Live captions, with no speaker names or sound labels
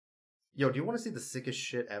Yo, do you want to see the sickest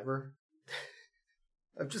shit ever?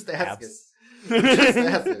 I'm just asking. I'm just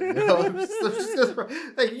asking. You know? I'm just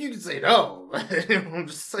like, you can say no. I'm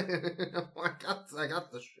just saying. I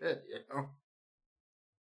got the shit. You know.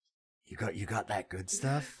 You got that good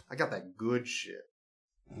stuff? I got that good shit.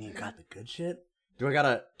 You got the good shit? Do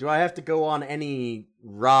I have to go on any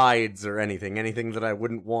rides or anything that I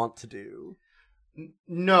wouldn't want to do?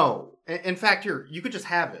 No. In fact, you could just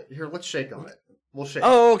have it. Here, let's shake on it. We'll shake.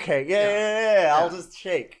 Oh, okay. Yeah. I'll just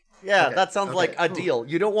shake. Yeah, okay. That sounds like a deal.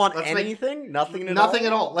 You don't want anything? Nothing at all? Nothing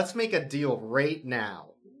at all. Let's make a deal right now.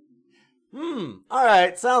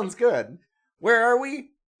 Alright, sounds good. Where are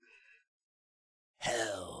we?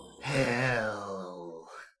 Hell.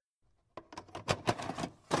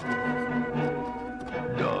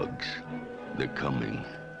 Dogs. They're coming.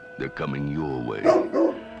 They're coming your way.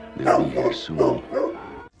 They'll be here soon.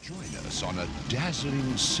 Join us on a dazzling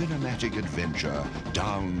cinematic adventure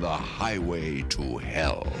down the highway to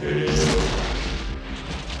hell.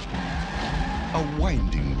 A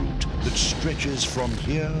winding route that stretches from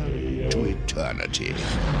here to eternity.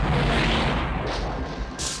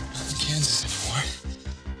 Kansas anymore.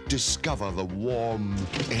 Discover the warm,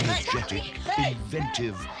 energetic,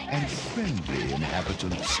 inventive, and friendly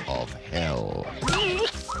inhabitants of hell.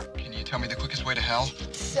 Can you tell me the quickest way to hell?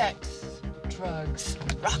 Sex, drugs,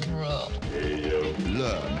 rock and roll.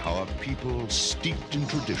 Learn how a people steeped in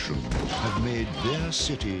tradition have made their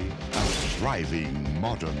city a thriving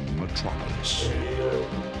modern metropolis.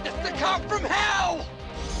 It's the cop from hell!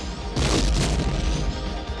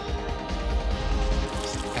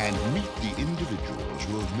 And meet the individuals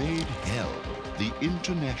who have made hell the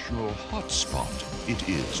international hotspot it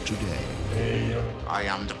is today. I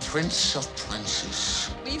am the Prince of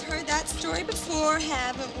Princes. We've heard that story before,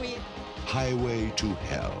 haven't we? Highway to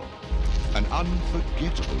Hell. An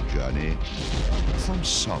unforgettable journey from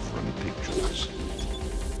Sovereign Pictures.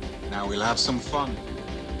 Now we'll have some fun.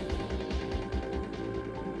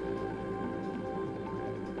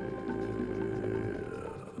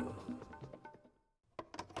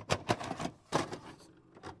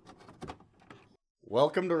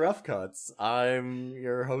 Welcome to Rough Cuts. I'm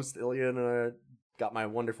your host, Ilian, and I got my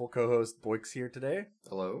wonderful co-host, Boix, here today.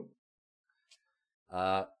 Hello.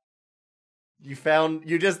 You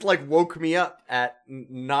just, woke me up at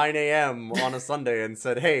 9 a.m. on a Sunday and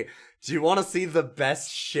said, hey, do you want to see the best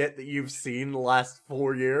shit that you've seen the last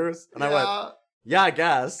 4 years? And I went, yeah, I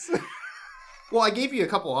guess. Well, I gave you a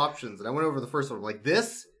couple options, and I went over the first one. I'm like,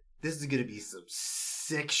 this is gonna be some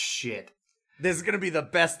sick shit. This is gonna be the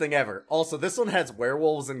best thing ever. Also, this one has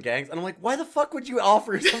werewolves and gangs, and I'm like, why the fuck would you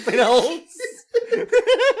offer something else?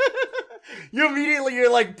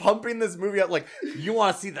 You're pumping this movie up, you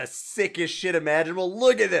want to see the sickest shit imaginable?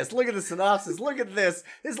 Look at this, look at the synopsis, look at this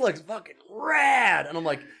looks fucking rad! And I'm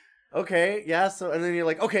like, okay, yeah, so, and then you're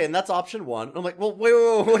like, okay, and that's option one. And I'm like, well, wait,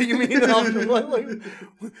 what do you mean option one?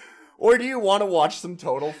 Or do you want to watch some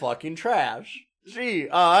total fucking trash? Gee,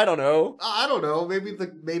 I don't know. I don't know.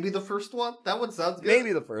 Maybe the first one? That one sounds good.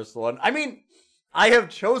 Maybe the first one. I mean, I have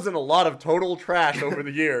chosen a lot of total trash over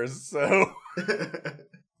the years, so...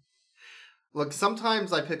 Look,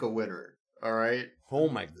 sometimes I pick a winner, alright? Oh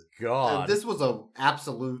my god. This was a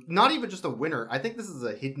absolute... Not even just a winner. I think this is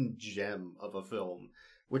a hidden gem of a film.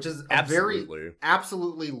 Which is a very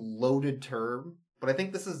absolutely loaded term. But I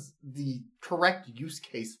think this is the correct use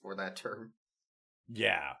case for that term.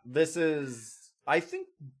 Yeah, this is... I think...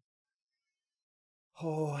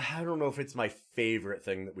 Oh, I don't know if it's my favorite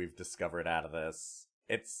thing that we've discovered out of this.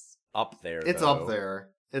 It's up there, It's up there.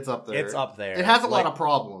 It's up there. It has a lot of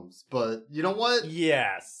problems, but you know what?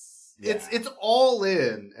 Yes. Yeah. It's all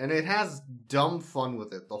in, and it has dumb fun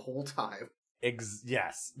with it the whole time.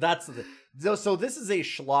 Yes, that's so this is a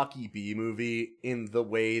schlocky B movie in the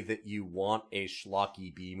way that you want a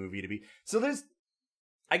schlocky B movie to be. So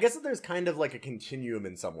I guess that there's kind of like a continuum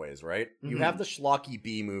in some ways, right? Mm-hmm. You have the schlocky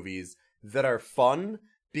B movies that are fun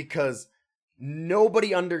because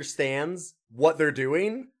nobody understands what they're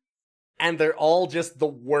doing, and they're all just the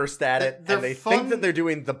worst at it, and they think that they're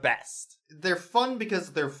doing the best. They're fun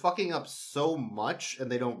because they're fucking up so much,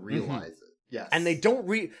 and they don't realize it. Yes. And they don't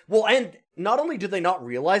and not only do they not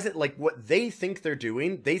realize it, what they think they're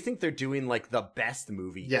doing the best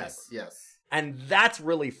movie ever. Yes. And that's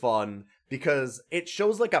really fun because it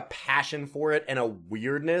shows a passion for it and a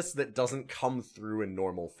weirdness that doesn't come through in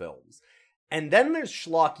normal films. And then there's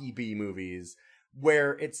schlocky B movies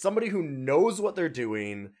where it's somebody who knows what they're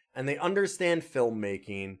doing and they understand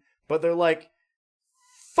filmmaking, but they're like,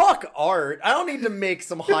 fuck art. I don't need to make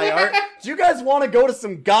some high art. Do you guys want to go to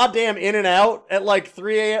some goddamn In-N-Out at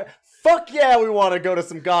 3 a.m.? Fuck yeah, we want to go to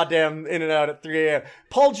some goddamn In-N-Out at 3 a.m.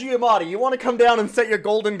 Paul Giamatti, you want to come down and set your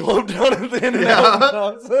Golden Globe down at the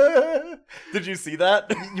In-N-Out? Did you see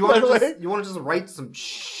that? You want to just write some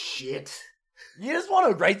shit. You just want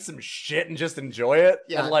to write some shit and just enjoy it?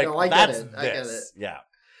 Yeah, and, like, no, I that's get it. I get it. Yeah.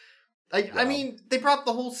 I mean, they brought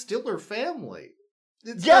the whole Stiller family.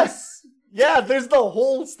 It's yes! Yeah, there's the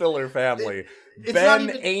whole Stiller family. It's Ben,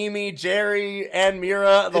 not even... Amy, Jerry, and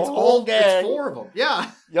Mira, the whole gang. It's 4 of them, yeah.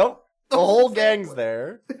 Yep. The whole gang's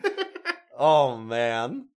there. Oh,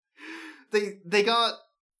 man. They got,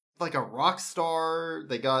 like, a rock star.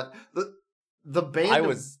 They got the band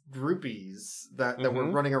of groupies that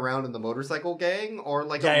were running around in the motorcycle gang, or,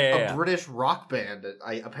 like, a British rock band,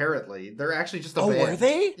 apparently. They're actually just a band. Oh, were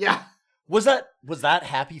they? Yeah. Was that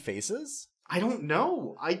Happy Faces? I don't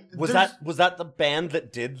know. Was that the band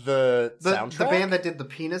that did the soundtrack? The band that did the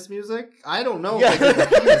penis music? I don't know if they did the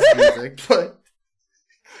penis music, but...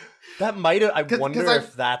 That might have... I wonder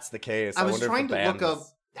if that's the case. I was trying to look up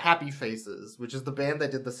Happy Faces, which is the band that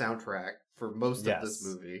did the soundtrack for most of this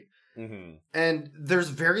movie. Mm-hmm. And there's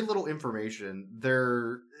very little information.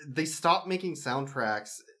 They stopped making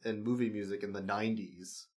soundtracks and movie music in the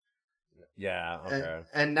 90s. Yeah, okay.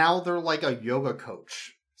 And now they're like a yoga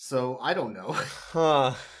coach. So, I don't know.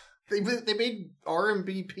 Huh. They made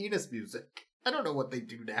R&B penis music. I don't know what they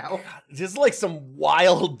do now. God, just like some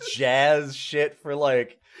wild jazz shit for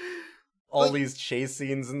like all these chase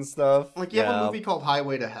scenes and stuff. Like, you have a movie called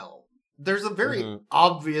Highway to Hell. There's a very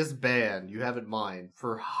obvious band you have in mind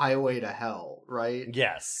for Highway to Hell, right?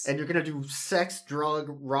 Yes. And you're gonna do sex, drug,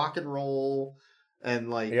 rock and roll, and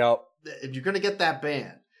like... And you're gonna get that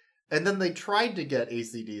band. And then they tried to get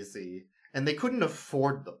AC/DC, and they couldn't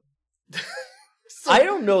afford them. So, I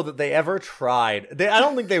don't know that they ever tried. I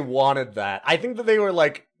don't think they wanted that. I think that they were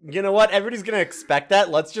like, you know what? Everybody's going to expect that.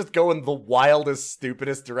 Let's just go in the wildest,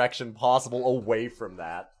 stupidest direction possible away from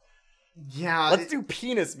that. Yeah. Let's do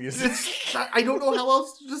penis music. I don't know how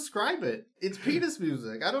else to describe it. It's penis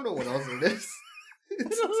music. I don't know what else it is.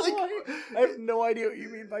 I have no idea what you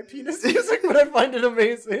mean by penis music, but I find it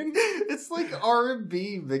amazing. It's like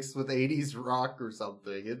R&B mixed with 80s rock or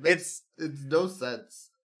something. It's no sense.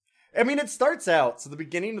 I mean, it starts out, so the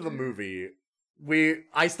beginning of the movie,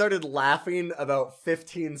 I started laughing about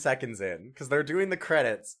 15 seconds in, because they're doing the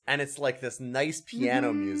credits, and it's like this nice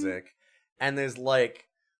piano music, and there's like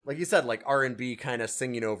you said, like R&B kind of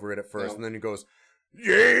singing over it at first, and then it goes,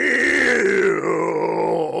 yeah!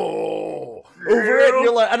 Over it, and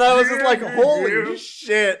you're like, and I was just like, holy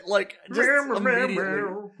shit, like, just immediately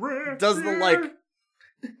does the, like,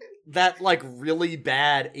 that, like, really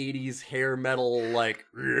bad 80s hair metal, like,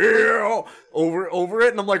 yeah, over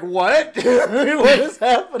it, and I'm like, what? What is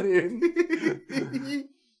happening?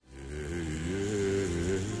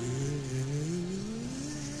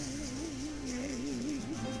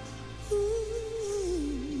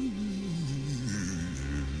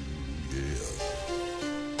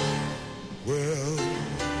 Well,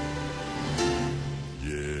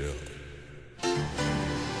 yeah.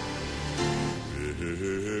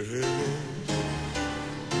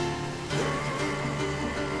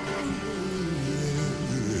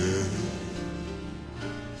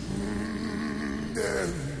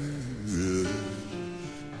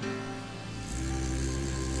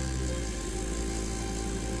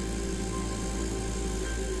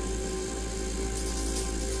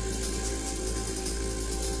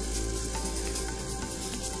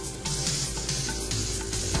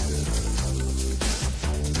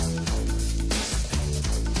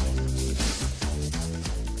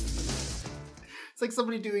 It's like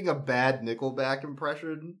somebody doing a bad Nickelback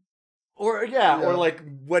impression. Or like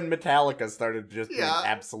when Metallica started just being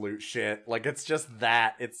absolute shit. Like, it's just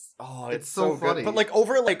that. It's so funny. Good. But, like,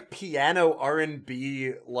 over, like, piano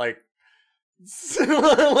R&B, like,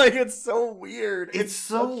 like, it's so weird. It's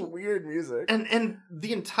so such weird music. And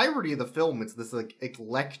the entirety of the film, it's this, like,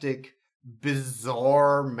 eclectic,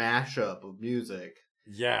 bizarre mashup of music.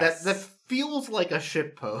 Yes. That feels like a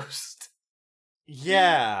shitpost.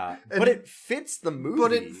 Yeah, but it fits the movie.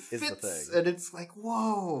 But it fits, is the thing. And it's like,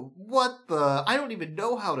 whoa, what the? I don't even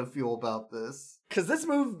know how to feel about this. Because this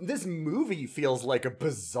movie feels like a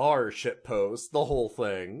bizarre shitpost. The whole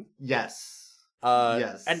thing. Yes.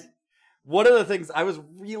 Yes. And one of the things I was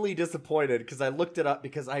really disappointed because I looked it up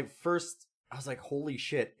because I was like, holy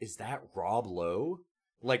shit, is that Rob Lowe?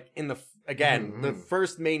 Like in the the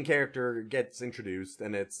first main character gets introduced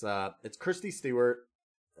and it's Kristen Stewart.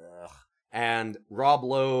 Ugh. And Rob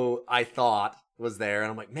Lowe, I thought, was there. And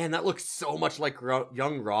I'm like, man, that looks so much like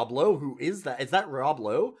young Rob Lowe. Who is that? Is that Rob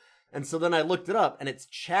Lowe? And so then I looked it up, and it's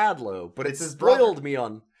Chad Lowe. But it spoiled me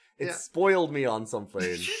on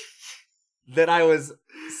something. that I was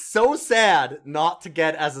so sad not to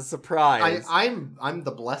get as a surprise. I'm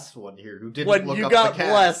the blessed one here who didn't when look you up got the cast.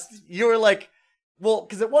 blessed, you were like, well,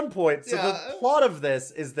 because at one point, so the plot of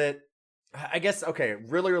this is that, I guess, okay,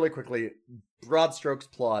 really, really quickly, broad strokes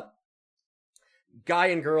plot. Guy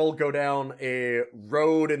and girl go down a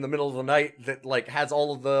road in the middle of the night that, like, has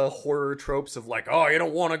all of the horror tropes of, like, oh, you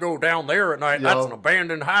don't want to go down there at night, that's an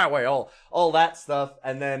abandoned highway, all that stuff,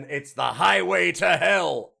 and then it's the highway to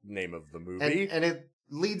hell, name of the movie. And it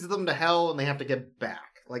leads them to hell, and they have to get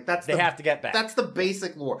back. Like, they have to get back. That's the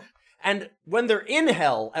basic lore. And when they're in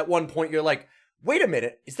hell, at one point, you're like, wait a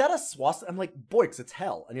minute, is that a swastika? I'm like, Boix, it's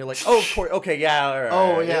hell. And you're like, oh, of course, okay, yeah, all right.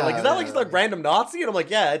 Oh, yeah. You're like, is that like just a random Nazi? And I'm like,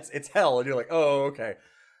 yeah, it's hell. And you're like, oh, okay.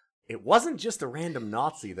 It wasn't just a random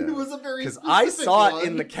Nazi, though. It was a very specific because I saw one. it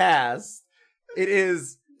in the cast. It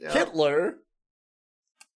is Hitler,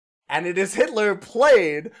 and it is Hitler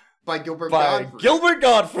played by Gilbert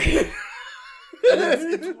Gottfried. And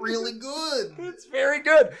it's really good. It's very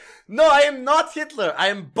good. No, I am not Hitler. I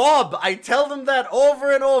am Bob. I tell them that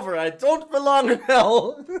over and over. I don't belong in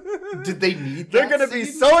hell. Did they need that? They're going to be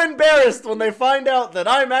so embarrassed when they find out that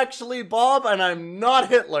I'm actually Bob and I'm not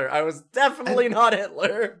Hitler. I was definitely not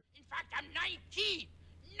Hitler. In fact, I'm 19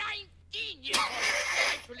 years old. I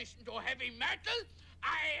like to listen to heavy metal.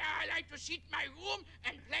 I like to sit in my room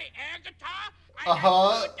and play air guitar. I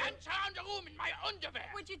like to dance around the room in my underwear.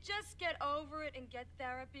 Would you just get over it and get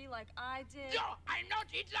therapy like I did? No, I'm not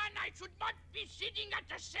Hitler and I should not be sitting at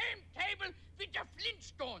the same table with the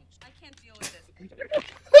Flintstones. I can't deal with this.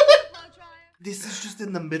 This is just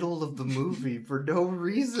in the middle of the movie for no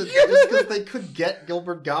reason. Just because they could get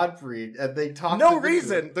Gilbert Gottfried and they talk. No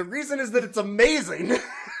reason. The reason is that it's amazing.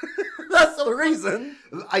 That's the reason.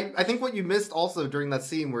 I think what you missed also during that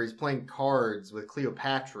scene where he's playing cards with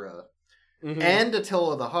Cleopatra and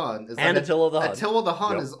Attila the Hun is Attila the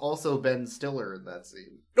Hun is also Ben Stiller in that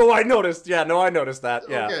scene. Oh, I noticed. Yeah, no, I noticed that.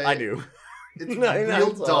 Yeah, okay. I knew. It's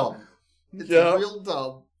real dumb. It's real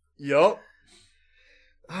dumb. Yup.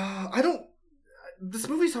 This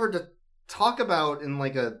movie's hard to talk about in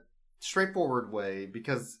like a straightforward way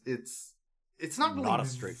because it's not really a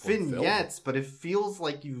straightforward vignettes, film. But it feels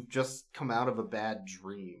like you've just come out of a bad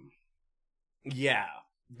dream. Yeah.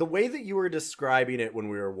 The way that you were describing it when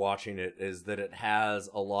we were watching it is that it has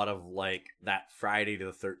a lot of like that Friday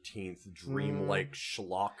the 13th dream-like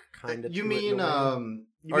schlock kind of. You mean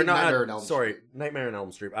Nightmare on Elm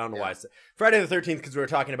Street. I don't know why I said Friday the 13th because we were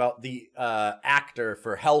talking about the actor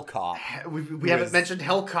for Hell Cop. We haven't mentioned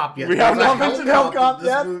Hell Cop yet. We have not mentioned Hell Cop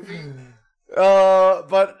yet.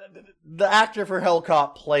 But the actor for Hell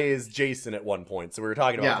Cop plays Jason at one point, so we were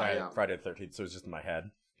talking about Friday the 13th. So it's just in my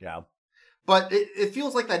head. Yeah. But it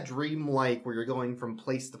feels like that dream-like where you're going from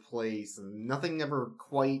place to place and nothing ever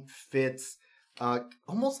quite fits.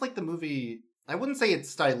 Almost like the movie, I wouldn't say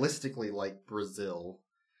it's stylistically like Brazil,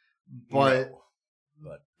 but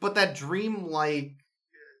that dream-like,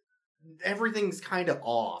 everything's kind of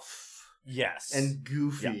off. Yes. And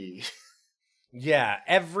goofy. Yeah,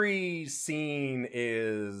 every scene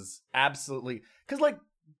is absolutely... Because, like,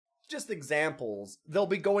 just examples, they'll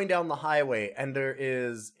be going down the highway and there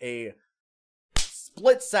is a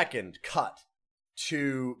split-second cut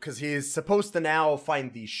to... Because he's supposed to now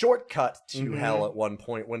find the shortcut to hell at one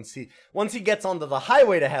point. Once he gets onto the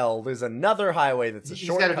highway to hell, there's another highway that's a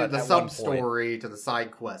shortcut. He's got to do the sub-story to the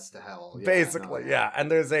side quest to hell. Yeah, basically, yeah. And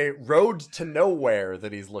there's a road to nowhere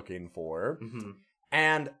that he's looking for. Mm-hmm.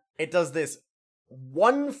 And it does this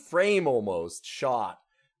one frame almost shot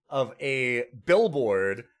of a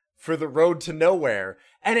billboard for the road to nowhere,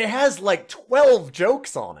 and it has like 12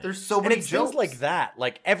 jokes on it. There's so many jokes. And it's things like that.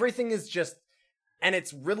 Like everything is just, and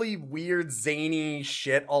it's really weird, zany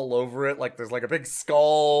shit all over it. Like there's like a big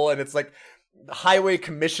skull, and it's like highway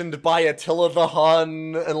commissioned by Attila the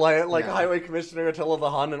Hun, and like highway commissioner Attila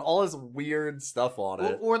the Hun, and all this weird stuff on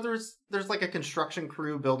it. Or there's like a construction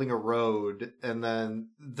crew building a road, and then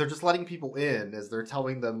they're just letting people in as they're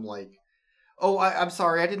telling them like, oh, I'm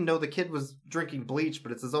sorry, I didn't know the kid was drinking bleach,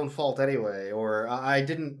 but it's his own fault anyway. Or I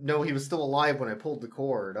didn't know he was still alive when I pulled the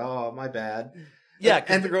cord. Oh, my bad. Yeah,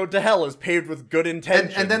 because the road to hell is paved with good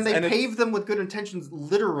intentions. And then they pave them with good intentions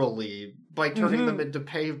literally by turning them into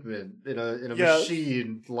pavement in a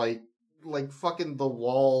machine, like fucking the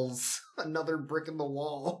walls, another brick in the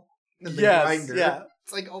wall. In the grinder. Yeah.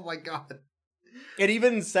 It's like, oh my god. It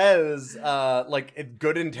even says,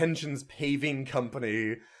 Good Intentions Paving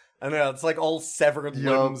Company. And it's like all severed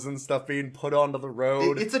limbs and stuff being put onto the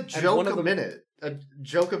road. It's a joke a minute. A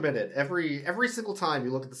joke a minute. Every single time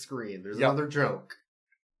you look at the screen, there's another joke.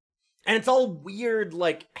 And it's all weird,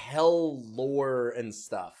 like, hell lore and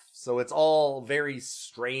stuff. So it's all very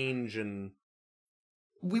strange and...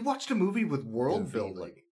 We watched a movie with world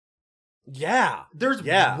building. Yeah. There's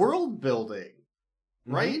world building,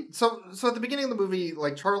 right? Mm-hmm. So at the beginning of the movie,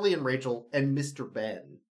 like Charlie and Rachel and Mr.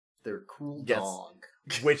 Ben, their cool dog.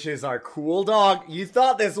 Which is our cool dog. You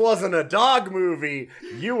thought this wasn't a dog movie.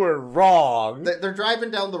 You were wrong. They're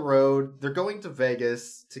driving down the road. They're going to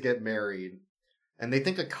Vegas to get married. And they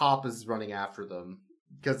think a cop is running after them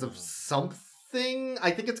because of something.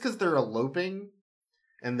 I think it's because they're eloping.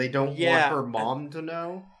 And they don't want her mom to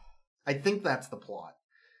know. I think that's the plot.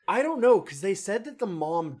 I don't know, because they said that the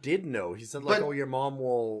mom did know. He said, like, your mom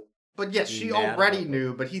will... But yes, she already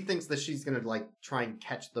knew, but he thinks that she's going to, like, try and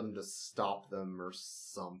catch them to stop them or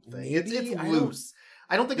something. It's loose.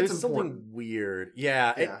 I don't think it's important. Something weird.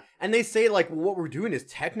 Yeah. And they say, like, what we're doing is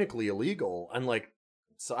technically illegal. And, like,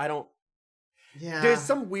 so I don't... Yeah. There's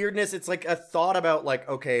some weirdness. It's like a thought about, like,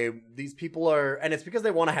 okay, these people are... And it's because they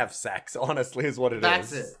want to have sex, honestly, is what it is.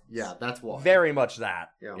 That's it. Yeah, that's why. Very much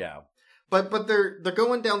that. Yeah. But they're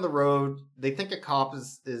going down the road. They think a cop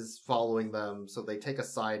is following them, so they take a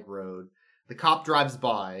side road. The cop drives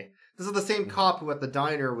by. This is the same cop who at the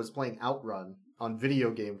diner was playing Outrun on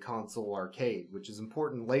video game console arcade, which is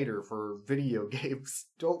important later for video games.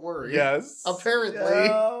 Don't worry. Yes. Apparently.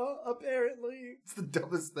 Yeah, apparently. It's the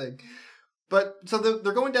dumbest thing. But, so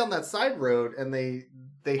they're going down that side road, and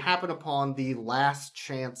they happen upon the last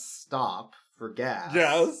chance stop for gas.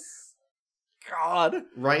 Yes. God.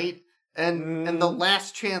 Right? And the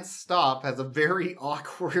last chance stop has a very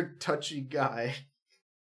awkward, touchy guy.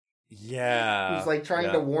 Yeah. Who's, like,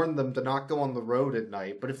 trying to warn them to not go on the road at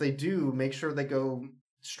night. But if they do, make sure they go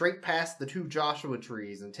straight past the 2 Joshua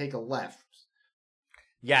trees and take a left.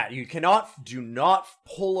 Yeah, do not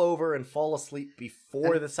pull over and fall asleep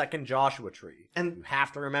before the second Joshua tree. And you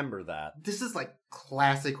have to remember that. This is like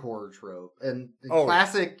classic horror trope. And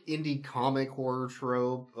classic indie comic horror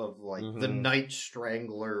trope of like the Night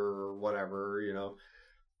Strangler or whatever, you know,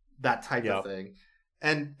 that type of thing.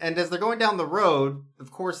 And as they're going down the road,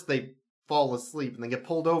 of course they fall asleep and they get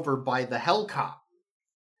pulled over by the Hell Cop.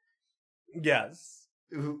 Yes.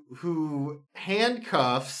 Who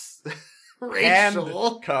handcuffs... Rachel.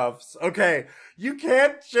 Handcuffs. Okay, you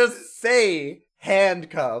can't just say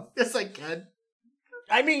handcuff. Yes, I can.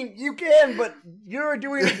 I mean, you can, but you're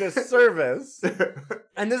doing a disservice.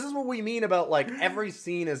 And this is what we mean about, like, every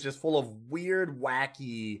scene is just full of weird,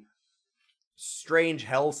 wacky, strange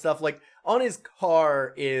hell stuff. Like, on his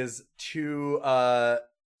car is to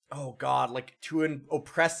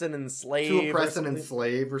oppress and enslave. To oppress and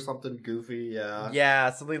enslave or something goofy, yeah.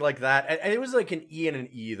 Yeah, something like that. And it was like an E and an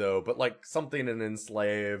E, though, but like something and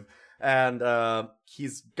enslave. And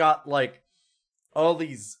he's got like all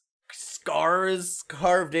these scars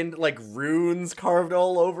carved in, like runes carved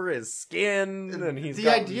all over his skin. And the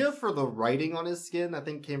idea for the writing on his skin, I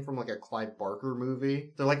think, came from like a Clive Barker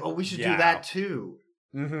movie. They're like, oh, we should do that too.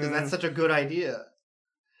 Because that's such a good idea.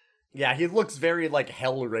 Yeah, he looks very like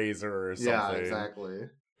Hellraiser or something. Yeah, exactly.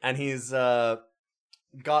 And he's got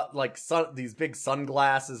like these big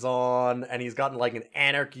sunglasses on, and he's got like an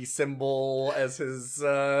anarchy symbol as his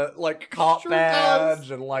like cop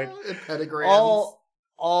badge, and like pentagrams,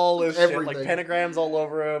 all his shit, like pentagrams all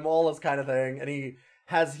over him, all this kind of thing. And he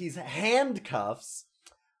has these handcuffs,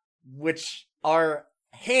 which are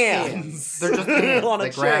hands. They're just hands. On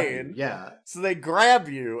a chain. Yeah. So they grab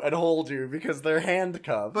you and hold you because they're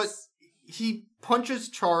handcuffs. But he punches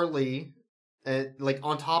Charlie like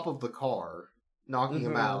on top of the car, knocking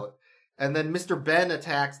him out. And then Mr. Ben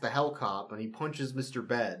attacks the Hell Cop and he punches Mr.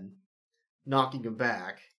 Ben, knocking him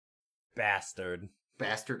back. Bastard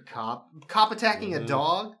cop. Cop attacking a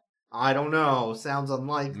dog? I don't know. Sounds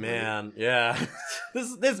unlikely. Man, yeah.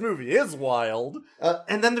 This movie is wild.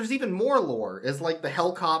 And then there's even more lore. It's like the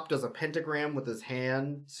Hell Cop does a pentagram with his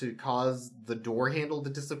hand to cause the door handle to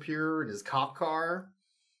disappear in his cop car.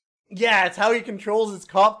 Yeah, it's how he controls his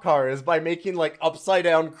cop car, is by making, like,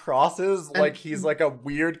 upside-down crosses, like he's, like, a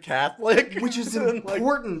weird Catholic. Which is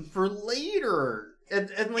important for later. And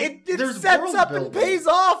like, it sets up and pays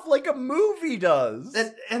off like a movie does.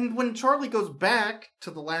 And when Charlie goes back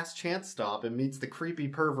to the last chance stop and meets the creepy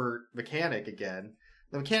pervert mechanic again,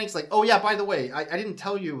 the mechanic's like, oh yeah, by the way, I didn't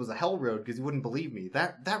tell you it was a hell road because you wouldn't believe me.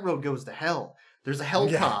 That road goes to hell. There's a Hell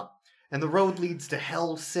Cop, and the road leads to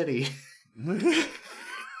Hell City. There's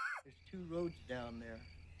 2 roads down there.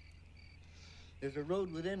 There's a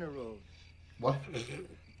road within a road. What? You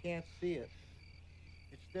can't see it.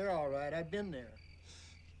 It's there all right. I've been there.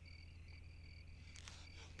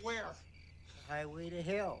 Where? The highway to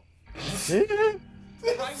hell.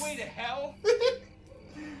 Highway to hell? This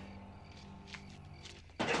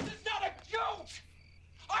is not a joke!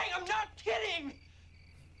 I I'm not kidding!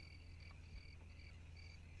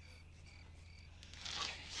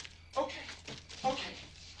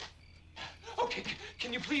 Okay,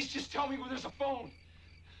 can you please just tell me where there's a phone?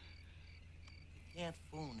 You can't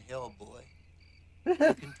phone hell, boy. You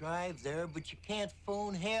can drive there, but you can't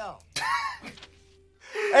phone hell.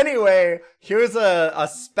 Anyway, here's a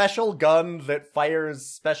special gun that fires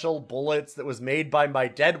special bullets that was made by my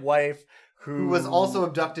dead wife, who was also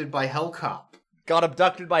abducted by Hellcop. Got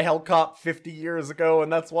abducted by Hellcop 50 years ago,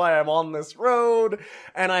 and that's why I'm on this road.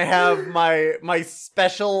 And I have my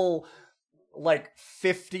special, like,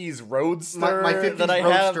 50s roadster my 50s that I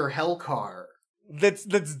roadster have. Hellcar. That's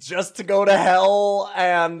just to go to hell,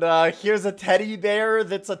 and here's a teddy bear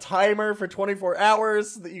that's a timer for 24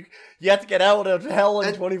 hours, so that you have to get out of hell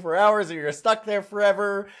in 24 hours, or you're stuck there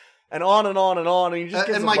forever, and on and on and on, and you just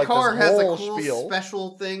and my car has a cool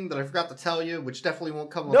special thing that I forgot to tell you, which definitely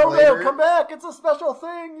won't come up later. No, come back, it's a special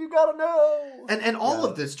thing, you gotta know! And all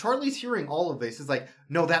of this, Charlie's hearing all of this, is like,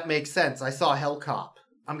 no, that makes sense, I saw Hellcop.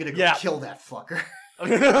 I'm gonna go kill that fucker.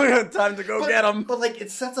 Time to go get him. But, like, it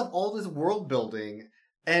sets up all this world building,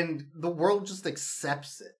 and the world just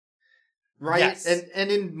accepts it. Right? Yes. And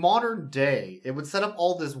in modern day, it would set up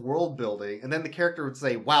all this world building, and then the character would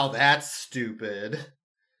say, wow, that's stupid.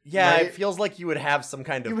 Yeah, right? It feels like you would have some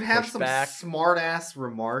kind of You would have pushback. some smart-ass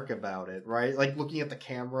remark about it, right? Like, looking at the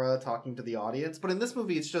camera, talking to the audience. But in this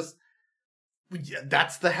movie, it's just,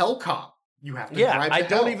 that's the Hellcop. You have to drive to I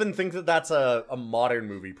hell. don't even think that that's a modern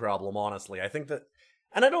movie problem, honestly. I think that,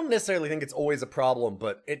 and I don't necessarily think it's always a problem,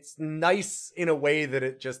 but it's nice in a way that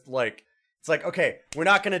it just, like, it's like, okay, we're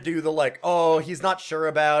not gonna do the, like, oh, he's not sure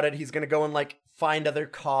about it, he's gonna go and, like, find other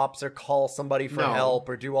cops or call somebody for help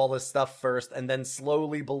or do all this stuff first and then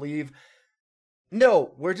slowly believe.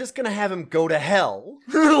 No, we're just gonna have him go to hell.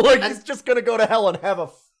 He's just gonna go to hell and have a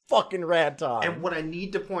fucking rad time. And what I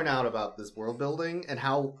need to point out about this world building and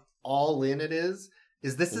how all in it is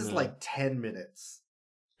this is like 10 minutes.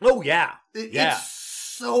 Oh, yeah. It's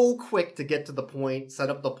so quick to get to the point,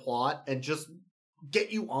 set up the plot, and just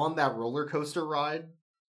get you on that roller coaster ride.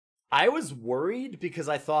 I was worried because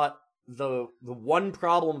I thought the one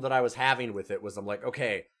problem that I was having with it was I'm like,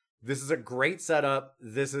 okay, this is a great setup,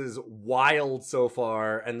 this is wild so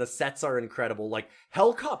far, and the sets are incredible. Like,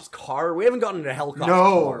 Hellcop's car, we haven't gotten into Hellcop's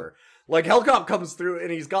car. Like, Hellcop comes through,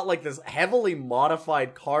 and he's got, like, this heavily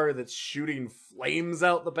modified car that's shooting flames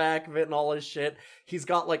out the back of it and all his shit. He's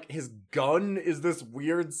got, like, his gun is this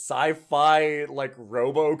weird sci-fi, like,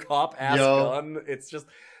 RoboCop-ass gun. It's just,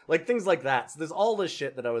 like, things like that. So there's all this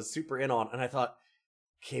shit that I was super in on, and I thought,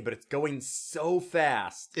 okay, but it's going so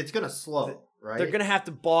fast. It's gonna slow, right? They're gonna have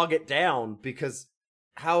to bog it down, because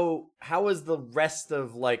how is the rest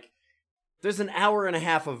of, like, there's an hour and a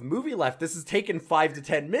half of movie left. This has taken 5 to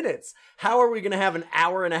 10 minutes. How are we going to have an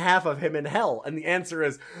hour and a half of him in hell? And the answer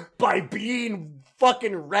is by being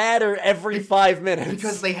fucking radder every 5 minutes.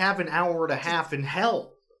 Because they have an hour and a half in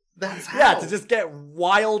hell. That's how. Yeah, to just get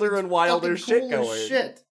wilder and wilder shit cool going.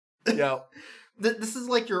 Shit. Yeah. This is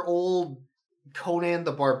like your old Conan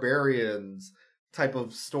the Barbarians type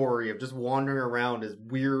of story of just wandering around as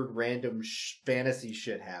weird random fantasy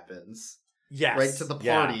shit happens. Yes. Right to the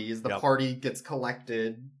party as the party gets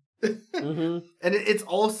collected. And it's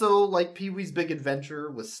also like Pee-wee's Big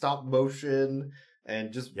Adventure with stop motion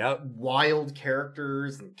and just wild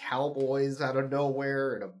characters and cowboys out of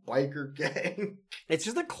nowhere and a biker gang. It's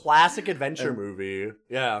just a classic adventure movie.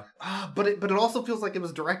 Yeah. But it also feels like it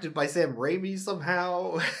was directed by Sam Raimi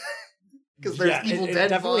somehow. Because there's Evil Dead it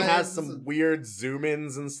definitely vibes. has some weird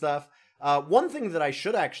zoom-ins and stuff. One thing that I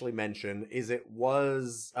should actually mention is it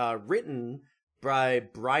was written by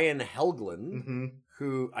Brian Helgeland,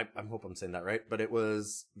 who, I hope I'm saying that right, but it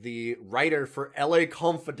was the writer for LA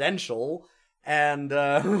Confidential, and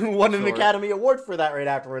won an Academy Award for that right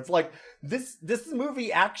afterwards. Like, this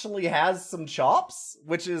movie actually has some chops,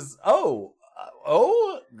 which is,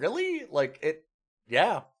 really? Like,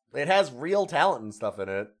 it has real talent and stuff in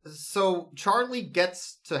it. So Charlie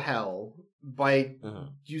gets to hell by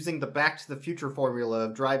using the Back to the Future formula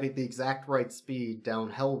of driving the exact right speed down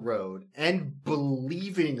Hell Road and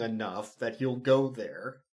believing enough that he'll go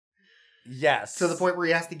there. Yes. To the point where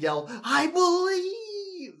he has to yell, "I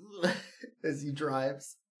believe!" as he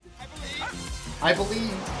drives. I believe.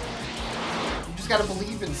 You just gotta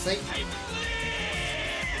believe in Satan.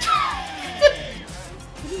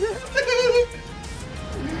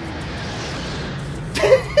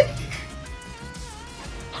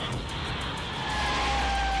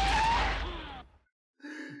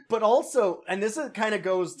 But also, and this kind of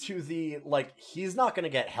goes to the, like, he's not going to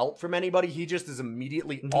get help from anybody. He just is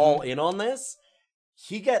immediately all in on this.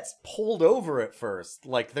 he gets pulled over at first.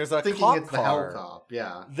 Like, there's a Thinking cop it's car the hell cop,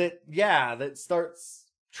 yeah. that starts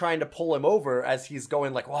trying to pull him over as he's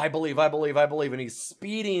going like, well, I believe, and he's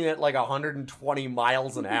speeding at like 120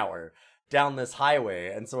 miles an hour down this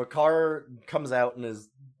highway. And so a car comes out and is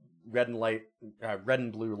red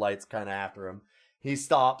and blue lights kind of after him. He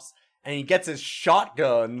stops. And he gets his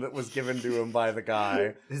shotgun that was given to him by the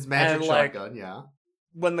guy. His magic shotgun, yeah.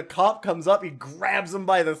 When the cop comes up, he grabs him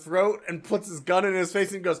by the throat and puts his gun in his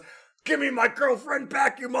face and goes, "Give me my girlfriend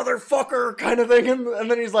back, you motherfucker," kind of thing. And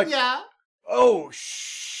then he's like, yeah. Oh,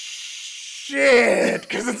 shit.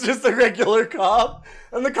 Because it's just a regular cop.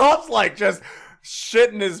 And the cop's like just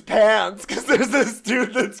shitting his pants because there's this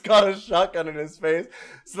dude that's got a shotgun in his face.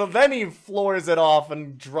 So then he floors it off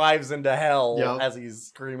and drives into hell as he's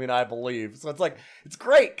screaming, "I believe." So it's like, it's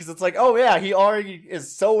great because it's like, oh yeah, he already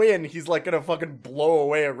is so in, he's like gonna fucking blow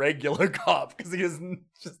away a regular cop because he's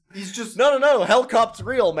just no, hell cop's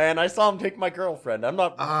real, man. I saw him take my girlfriend. I'm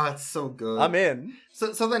not. It's so good. I'm in.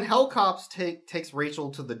 So then hell cops takes Rachel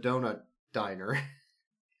to the donut diner.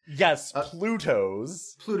 Yes,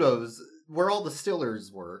 Pluto's. Where all the Stillers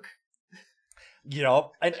work. You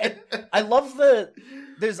know, and I love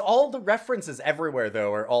there's all the references everywhere,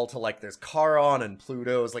 though, are all to, like, there's Charon and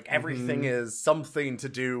Pluto's, like, everything is something to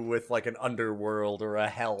do with, like, an underworld or a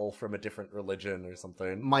hell from a different religion or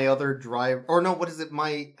something. My other driver, or no, what is it,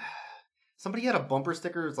 somebody had a bumper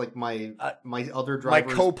sticker, it's like my other driver.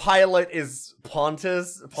 My co-pilot is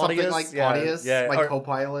Pontius. Something like Pontius, like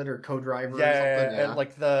co-pilot or co-driver or something, yeah. And,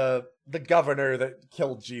 like, the governor that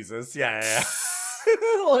killed Jesus, yeah.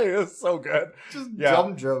 Like, it's so good. Just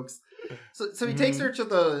dumb jokes. So he takes her to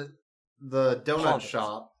the donut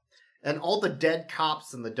shop, and all the dead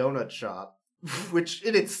cops in the donut shop, which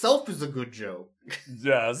in itself is a good joke.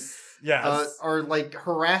 Yes. Are like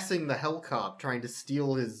harassing the hell cop, trying to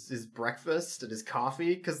steal his breakfast and his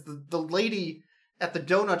coffee, because the lady at the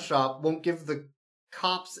donut shop won't give the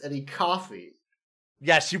cops any coffee.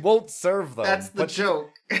 Yeah, she won't serve them. That's the joke.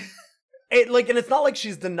 And it's not like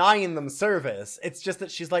she's denying them service. It's just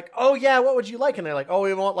that she's like, "Oh yeah, what would you like?" And they're like, "Oh,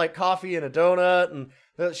 we want like coffee and a donut."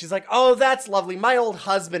 And she's like, "Oh, that's lovely. My old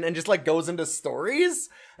husband," and just like goes into stories.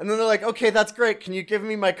 And then they're like, "Okay, that's great. Can you give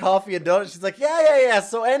me my coffee and donut?" She's like, Yeah.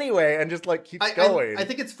 So anyway, and just like keeps going. I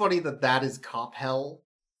think it's funny that is cop hell.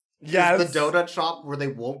 Yes. The donut shop where they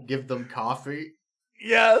won't give them coffee.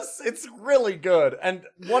 Yes, it's really good. And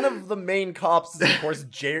one of the main cops is, of course,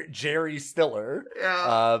 Jerry Stiller.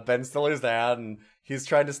 Yeah. Ben Stiller's dad, and he's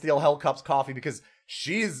trying to steal Hellcop's coffee because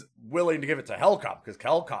she's willing to give it to Hellcop because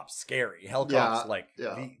Hellcop's scary. Hellcop's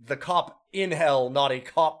the cop in hell, not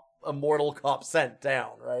a mortal cop sent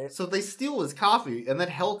down, right? So they steal his coffee, and then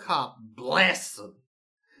Hellcop blasts him.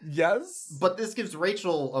 Yes. But this gives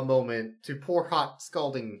Rachel a moment to pour hot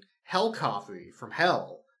scalding hell coffee from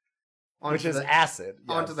hell. Which is acid.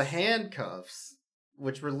 Yes. Onto the handcuffs,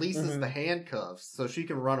 which releases the handcuffs so she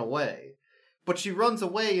can run away. But she runs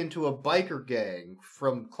away into a biker gang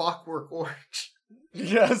from Clockwork Orange.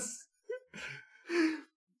 Yes.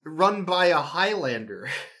 Run by a Highlander.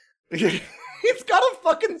 He's got a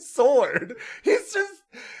fucking sword.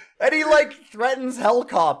 And he, like, threatens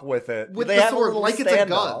Hellcop with it. With the sword, like it's a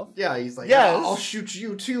gun. Yeah, he's like, yes. I'll shoot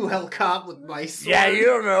you too, Hellcop, with my sword. Yeah, you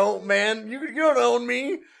don't know, man. You don't own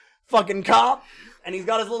me. Fucking cop. And he's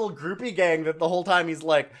got his little groupie gang that the whole time he's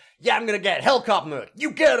like, "Yeah, I'm gonna get Hellcop." And they're like,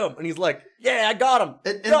 "You get him." And he's like, "Yeah, I got him."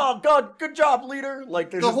 Oh God, good job, leader.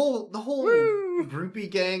 Like, there's the whole groupie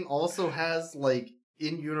gang also has like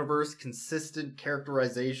in-universe consistent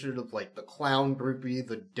characterization of like the clown groupie,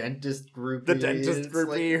 the dentist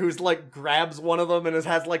groupie, who's like grabs one of them and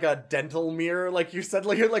has like a dental mirror, like you said.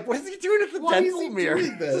 Like, you're like, what is he doing at the dental mirror?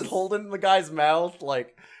 Just holding the guy's mouth,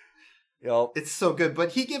 like. Yep. It's so good,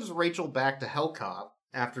 but he gives Rachel back to Hellcop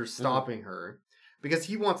after stopping her because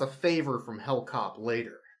he wants a favor from Hellcop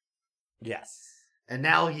later. Yes. And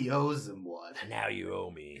now he owes him one. Now you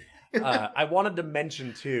owe me. I wanted to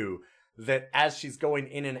mention, too, that as she's going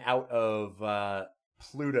in and out of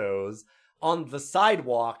Pluto's, on the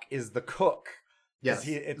sidewalk is the cook. Yes.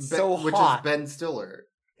 It's so hot. Which is Ben Stiller.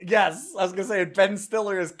 Yes, I was gonna say, Ben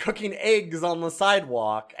Stiller is cooking eggs on the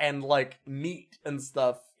sidewalk and, like, meat and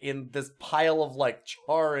stuff in this pile of, like,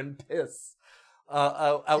 char and piss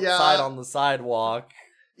outside on the sidewalk.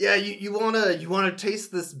 Yeah, you wanna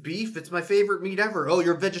taste this beef? It's my favorite meat ever. Oh,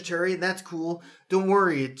 you're vegetarian? That's cool. Don't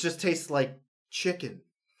worry, it just tastes like chicken.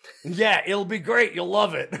 Yeah, it'll be great. You'll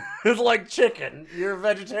love it. It's like chicken. You're a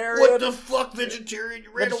vegetarian? What the fuck, vegetarian?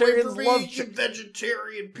 You ran away from me, you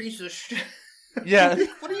vegetarian piece of shit. Yeah.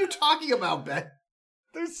 What are you talking about, Ben?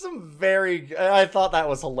 There's some I thought that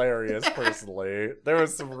was hilarious, personally. There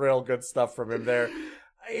was some real good stuff from him there.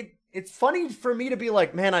 It's funny for me to be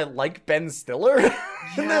like, man, I like Ben Stiller in this,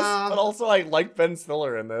 but also I like Ben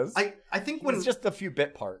Stiller in this. I think when... It's just a few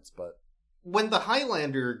bit parts, but... When the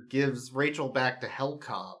Highlander gives Rachel back to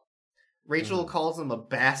Hellcop, Rachel calls him a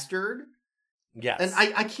bastard. Yes. And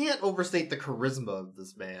I can't overstate the charisma of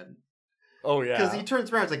this man. Oh, yeah. Because he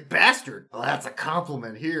turns around and is like, bastard! Well, that's a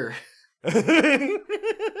compliment here.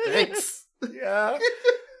 Thanks. Yeah.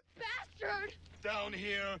 Bastard! Down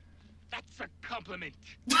here, that's a compliment.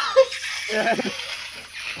 Oh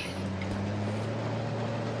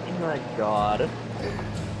my god.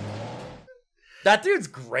 That dude's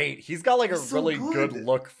great. He's got like a really good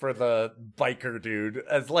look for the biker dude.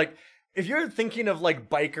 As like, if you're thinking of like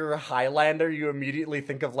biker Highlander, you immediately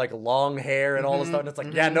think of like long hair and all this stuff. And it's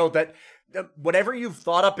like, yeah, no, that whatever you've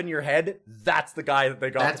thought up in your head, that's the guy that they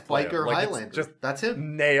got. That's to play biker like, Highlander. That's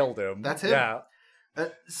him. Nailed him. That's him. Yeah.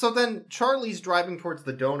 So then Charlie's driving towards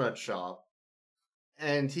the donut shop,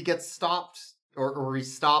 and he gets stopped, or he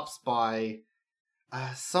stops by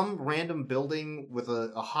some random building with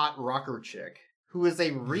a hot rocker chick, who is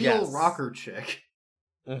a real rocker chick.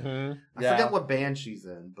 Mm-hmm. I forget what band she's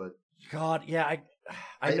in, but... God, yeah,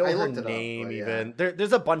 I know her name, up, even. Yeah.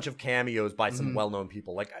 There's a bunch of cameos by some well-known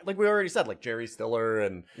people. Like we already said, like Jerry Stiller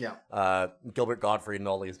and Gilbert Gottfried and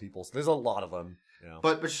all these people. So there's a lot of them. Yeah.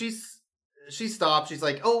 But she stops. She's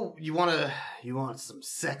like, "Oh, you want some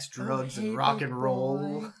sex, drugs, and rock and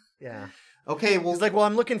roll?" Yeah. Okay, well... He's like, well,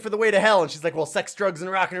 I'm looking for the way to hell. And she's like, well, sex, drugs, and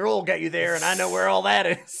rock and roll will get you there, and I know where all that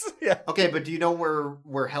is. Yeah. Okay, but do you know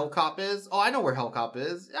where Hellcop is? Oh, I know where Hellcop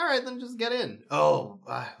is. All right, then just get in. Oh,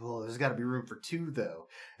 well, there's got to be room for two, though.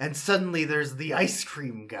 And suddenly there's the ice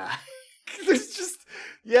cream guy. There's just...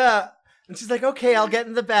 Yeah. And she's like, okay, I'll get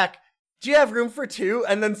in the back. Do you have room for two?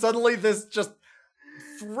 And then suddenly this just...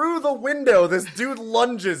 Through the window, this dude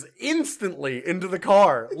lunges instantly into the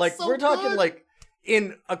car. Like, so we're talking, like...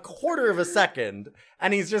 in a quarter of a second,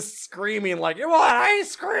 and he's just screaming like, you want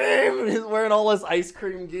ice cream? He's wearing all his ice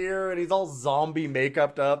cream gear, and he's all zombie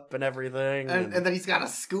makeuped up and everything. And then he's got a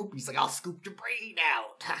scoop. He's like, I'll scoop your brain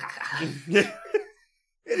out.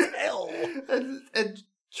 It's hell. And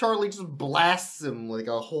Charlie just blasts him like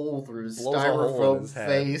a hole through his styrofoam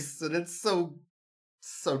face, and it's so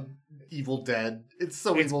Evil Dead. It's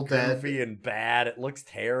Evil Dead. Goofy and bad. It looks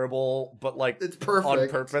terrible, but like it's perfect. On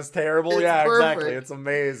purpose terrible. It's perfect. Exactly. It's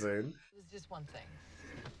amazing. It's just one thing.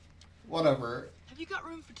 Whatever. Have you got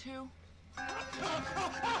room for two?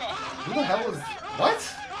 Who the hell is... What?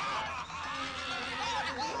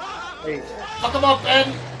 Hey, fuck him up,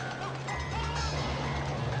 Ben!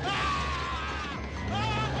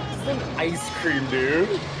 This is an ice cream, dude.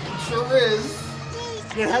 It sure is.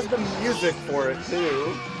 It has the music for it,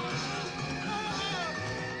 too.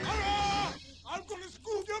 I'm gonna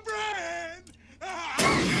scoop your brain!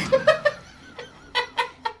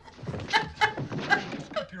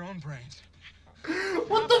 Scoop your own brains.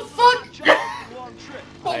 What the fuck?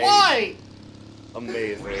 But why?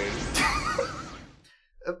 Amazing.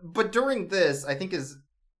 But during this, I think is...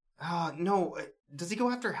 no. Does he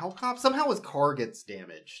go after Hellcop? Somehow his car gets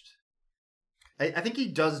damaged. I think he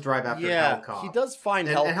does drive after Hellcop. He does find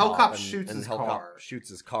Hellcop. And Hellcop shoots his car. Shoots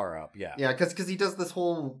his car up, yeah. Yeah, because he does this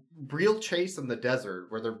whole real chase in the desert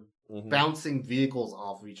where they're bouncing vehicles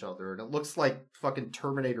off of each other, and it looks like fucking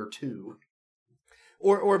Terminator 2.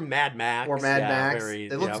 Or Mad Max. Or Mad Max.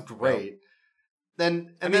 It looks great.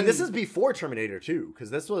 Then this is before Terminator 2, because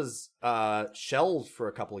this was shelved for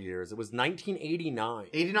a couple of years. It was 1989.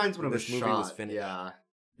 89 is when this movie was finished. Yeah.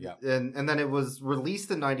 Yeah. And then it was released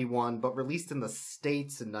in 91, but released in the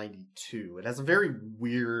States in 92. It has a very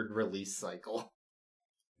weird release cycle.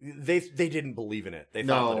 They didn't believe in it. They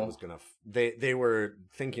thought that it was gonna... They were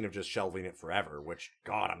thinking of just shelving it forever, which,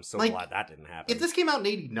 God, I'm so glad that didn't happen. If this came out in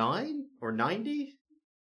 89 or 90,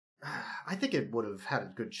 I think it would have had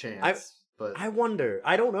a good chance. But I wonder.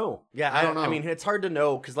 I don't know. Yeah, I don't know. I mean, it's hard to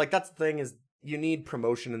know, because like that's the thing, is you need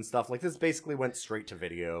promotion and stuff. Like, this basically went straight to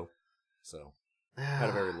video, so... had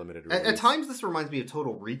a very limited release. At times, this reminds me of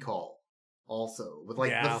Total Recall, also, with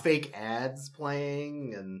like the fake ads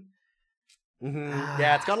playing and.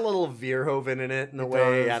 Yeah, it's got a little Verhoeven in it in a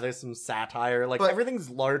way. Does. Yeah, there's some satire. Like, but everything's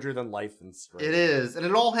larger than life and strange. It is, and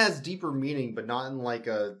it all has deeper meaning, but not in like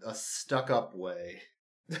a stuck-up way.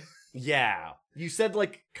 Yeah, you said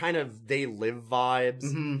like kind of They Live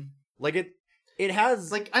vibes. Like it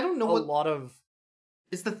has like I don't know a lot of.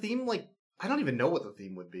 Is the theme like I don't even know what the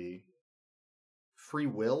theme would be. Free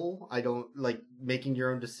will? I don't like making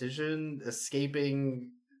your own decision,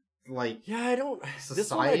 escaping like I don't. society.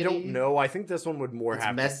 This one I don't know. I think this one would more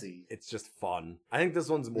have messy. It's just fun. I think this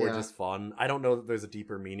one's more just fun. I don't know that there's a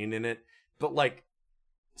deeper meaning in it, but like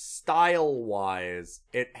style wise,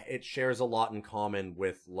 it shares a lot in common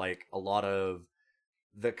with like a lot of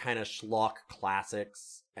the kind of schlock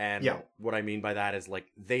classics. And what I mean by that is like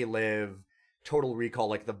They Live, Total Recall,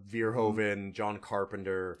 like the Verhoeven, John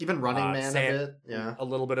Carpenter, even Running Man a bit, a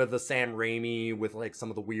little bit of the Sam Raimi with like some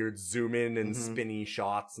of the weird zoom in and spinny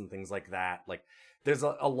shots and things like that. Like there's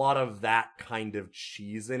a lot of that kind of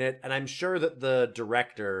cheese in it, and I'm sure that the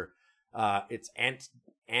director, it's Ant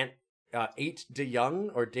de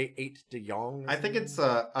Jong or Ate de Jong. I think it's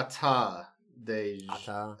Ata de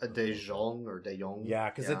Jong or de Jong.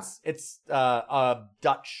 Yeah, because it's a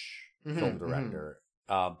Dutch film director,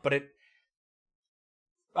 but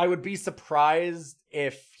I would be surprised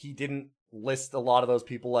if he didn't list a lot of those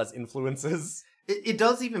people as influences. It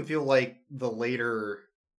does even feel like the later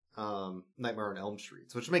Nightmare on Elm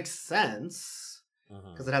Streets, which makes sense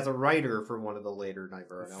because it has a writer for one of the later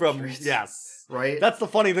Nightmare on Elm Streets. Yes. Right? That's the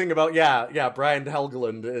funny thing about, Brian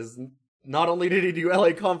Helgeland is not only did he do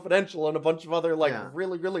LA Confidential and a bunch of other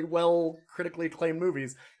really, really well critically acclaimed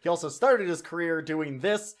movies, he also started his career doing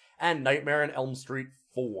this and Nightmare on Elm Street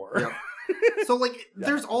 4. Yep. So, like,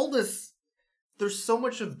 there's all this... There's so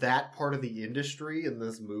much of that part of the industry in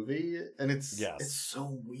this movie, and it's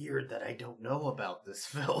so weird that I don't know about this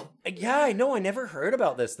film. Yeah, I know. I never heard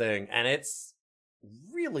about this thing, and it's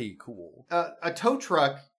really cool. A tow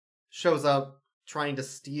truck shows up trying to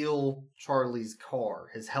steal Charlie's car,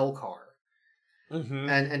 his hell car.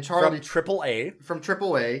 And Charlie... From AAA. From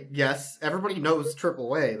AAA, yes. Everybody knows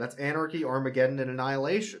AAA. That's Anarchy, Armageddon, and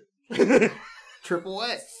Annihilation.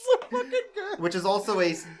 AAA. So fucking good. Which is also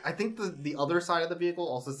I think the other side of the vehicle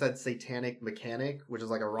also said Satanic Mechanic, which is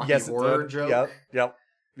like a Rocky Horror joke. Yep.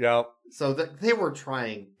 So they were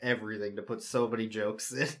trying everything to put so many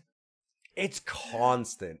jokes in. It's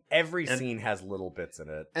constant. Every scene has little bits in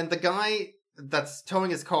it. And the guy that's towing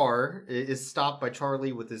his car is stopped by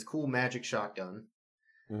Charlie with his cool magic shotgun.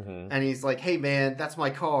 And he's like, "Hey man, that's my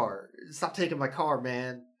car. Stop taking my car,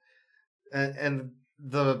 man." And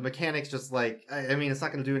the mechanic's just like, I mean, it's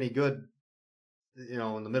not going to do any good,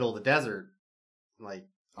 in the middle of the desert. Like,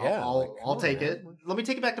 I'll take it. Let me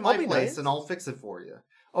take it back to my place and I'll fix it for you.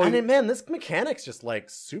 Oh, and then, man, this mechanic's just like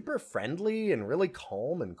super friendly and really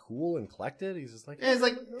calm and cool and collected. He's just like, he's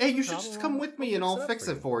like, hey, you should just come with me and I'll fix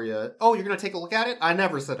it for you. Oh, you're going to take a look at it? I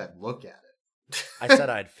never said I'd look at it. I said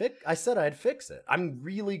I'd fix it. I'm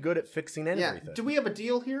really good at fixing everything. Yeah. Do we have a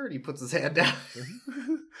deal here? And he puts his hand down.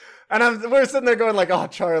 And we're sitting there going like, "Oh,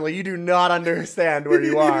 Charlie, you do not understand where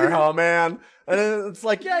you are, huh, man?" And then it's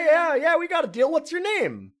like, yeah, we got a deal. What's your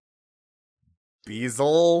name?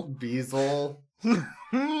 Beazle.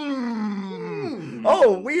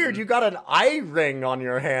 Oh, weird. You got an eye ring on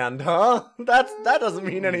your hand, huh? That doesn't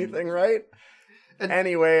mean anything, right? And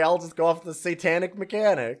anyway, I'll just go off the Satanic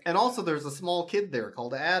Mechanic. And also, there's a small kid there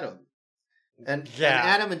called Adam. And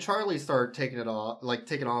Adam and Charlie start taking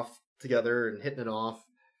off together and hitting it off.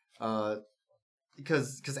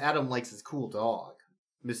 Because Adam likes his cool dog,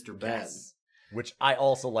 Mr. Ben. Yes. Which I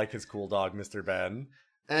also like his cool dog, Mr. Ben.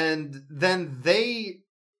 And then they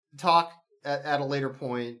talk at a later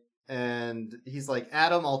point, and he's like,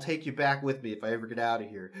 "Adam, I'll take you back with me if I ever get out of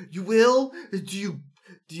here." "You will? Do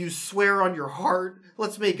you swear on your heart?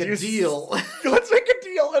 Let's make a deal." Let's make a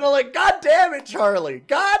deal. And I'm like, "God damn it, Charlie.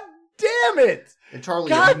 God damn it." And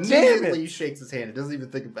Charlie immediately shakes his hand and doesn't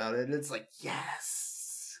even think about it. And it's like,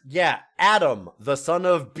 yes. Yeah, Adam, the son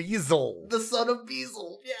of Beazle. The son of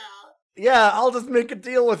Beazle, yeah. Yeah, I'll just make a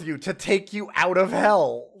deal with you to take you out of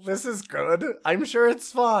hell. This is good. I'm sure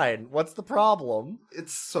it's fine. What's the problem?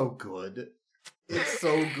 It's so good. It's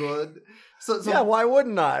so good. So yeah, why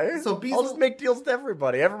wouldn't I? So Beazle, I'll just make deals with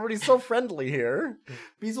everybody. Everybody's so friendly here.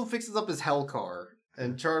 Beazle fixes up his hell car,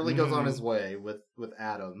 and Charlie goes on his way with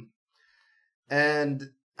Adam. And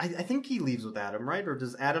I think he leaves with Adam, right? Or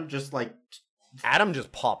does Adam just like... Adam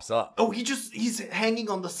just pops up. Oh, he's hanging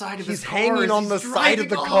on the side of his car. He's hanging on the side of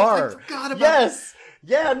the car. I forgot about Yes!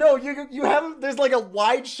 Yeah, no, you have, there's like a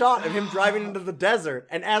wide shot of him driving into the desert,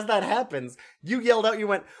 and as that happens, you yelled out, you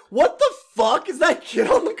went, "What the fuck is that kid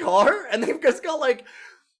on the car?" And they've just got like,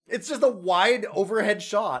 it's just a wide overhead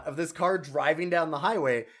shot of this car driving down the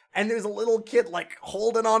highway, and there's a little kid like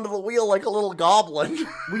holding onto the wheel like a little goblin.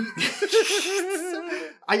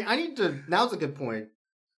 I need to, now's a good point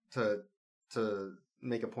to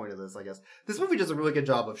make a point of this, I guess. This movie does a really good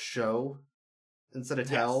job of show instead of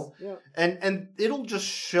tell. Yeah. And it'll just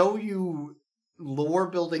show you lore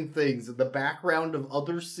building things in the background of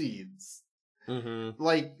other scenes. Mm-hmm.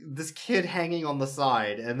 Like, this kid hanging on the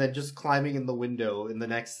side and then just climbing in the window in the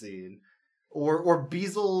next scene. Or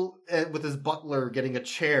Beazle with his butler getting a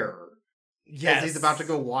chair. Yes. As he's about to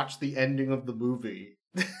go watch the ending of the movie.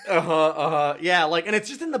 Yeah, like, and it's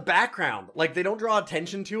just in the background. Like, they don't draw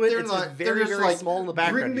attention to it. It's just very, very small in the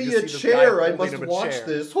background. Bring me a chair, I must watch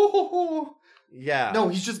this. Yeah. No,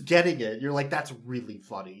 he's just getting it. You're like, that's really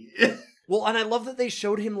funny. Well, and I love that they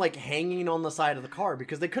showed him, like, hanging on the side of the car,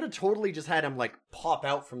 because they could have totally just had him, like, pop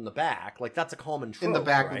out from the back. Like, that's a common trope, in the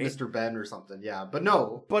back right? with Mr. Ben or something, yeah. But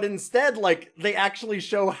no. But instead, like, they actually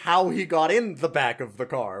show how he got in the back of the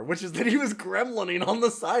car, which is that he was gremlining on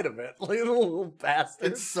the side of it. Like, a little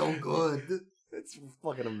bastard. It's so good. It's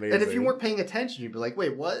fucking amazing. And if you weren't paying attention, you'd be like,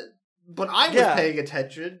 wait, what? But I was paying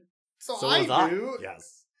attention, so I knew.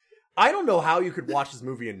 Yes. I don't know how you could watch this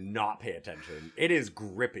movie and not pay attention. It is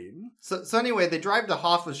gripping. So anyway, they drive to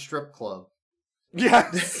Hoffa's strip club.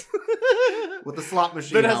 Yes. With the slot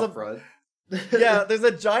machine out front. Yeah, there's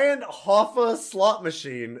a giant Hoffa slot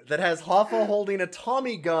machine that has Hoffa holding a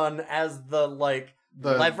Tommy gun as the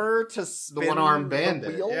lever to spin the one-armed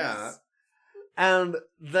bandit, the wheels. yeah. And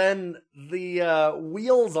then the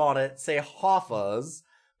wheels on it say Hoffa's,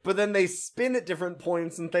 but then they spin at different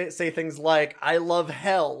points and say things like, I love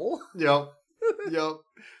hell. Yep.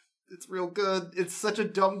 It's real good. It's such a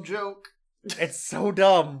dumb joke. It's so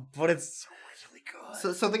dumb, but it's really good.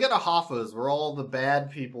 So they get to Hoffa's where all the bad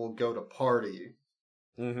people go to party.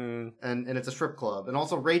 Mm-hmm. And it's a strip club. And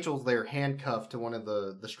also Rachel's there handcuffed to one of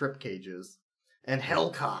the strip cages. And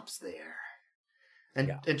Hell Cop's there.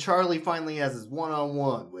 And Charlie finally has his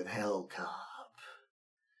one-on-one with Hell Cop.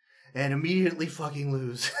 And immediately fucking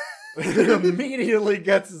lose. Immediately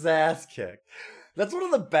gets his ass kicked. That's one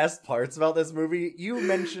of the best parts about this movie. You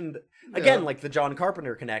mentioned, again, like the John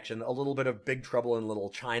Carpenter connection, a little bit of Big Trouble in Little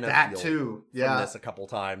China that feel too. Yeah. From this a couple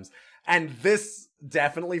times. And this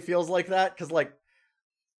definitely feels like that, because, like,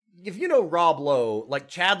 if you know Rob Lowe, like,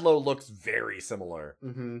 Chad Lowe looks very similar.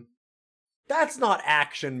 Mm-hmm. That's not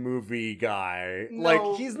action movie guy. No. Like,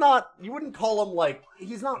 he's not, you wouldn't call him, like,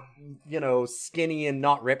 he's not, skinny and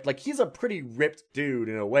not ripped. Like, he's a pretty ripped dude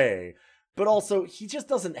in a way. But also, he just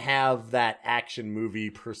doesn't have that action movie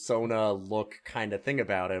persona look kind of thing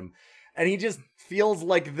about him. And he just feels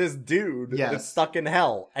like this dude that's stuck in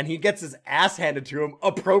hell. And he gets his ass handed to him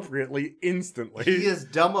appropriately, instantly. He is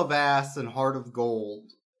dumb of ass and heart of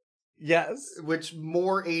gold. Yes. Which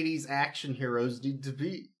more 80s action heroes need to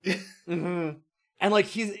be. Mm-hmm. And, like,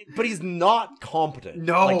 he's not competent.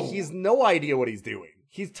 No. Like, he's no idea what he's doing.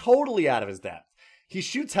 He's totally out of his depth. He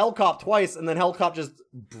shoots Hellcop twice, and then Hellcop just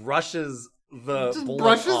brushes the bullet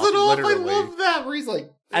off, it off. literally. I love that, where he's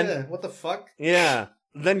like, what the fuck? Yeah.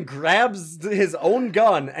 Then grabs his own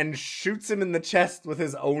gun and shoots him in the chest with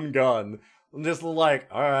his own gun. I'm just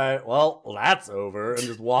like, alright, well, that's over, and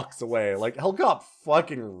just walks away. Like, Hellcop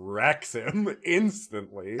fucking wrecks him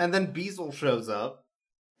instantly. And then Beazle shows up,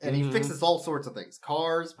 and he fixes all sorts of things.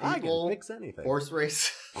 Cars, people. I can fix anything. Horse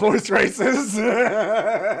race. Horse races. Yeah,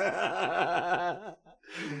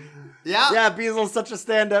 Beazle's such a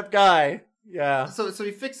stand-up guy. Yeah. So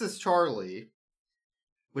he fixes Charlie,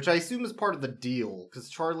 which I assume is part of the deal, because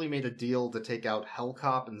Charlie made a deal to take out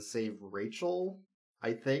Hellcop and save Rachel,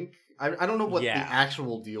 I think. I don't know what the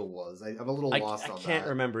actual deal was. I'm a little lost on that. I can't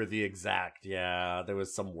remember the exact, there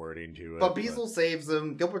was some wording to it. But Beazle saves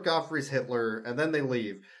him, Gilbert Gottfried's Hitler, and then they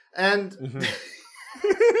leave. And...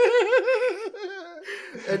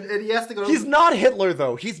 and he has to go... He's not Hitler,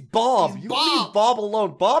 though. He's Bob. You leave Bob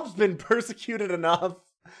alone. Bob's been persecuted enough.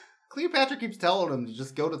 Cleopatra keeps telling him to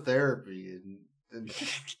just go to therapy and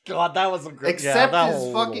God, that was a great... Accept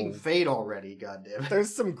his fucking fate already, goddammit.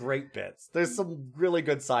 There's some great bits. There's some really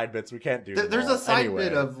good side bits. We can't do There's a side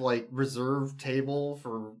bit of, like, reserved table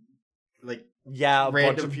for, like... Yeah, a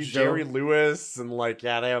bunch of Jerry Lewis, and, like, they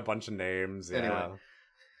have a bunch of names, Anyway.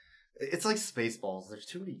 It's like Spaceballs. There's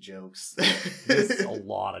too many jokes. There's a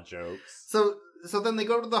lot of jokes. So then they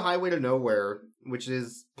go to the highway to nowhere, which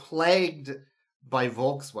is plagued by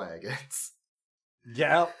Volkswagens.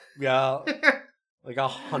 Yeah. Like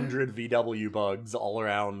 100 VW bugs all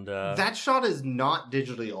around. That shot is not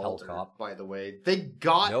digitally altered, by the way. They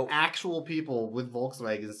got actual people with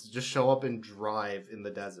Volkswagens to just show up and drive in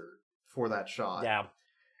the desert for that shot. Yeah.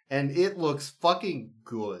 And it looks fucking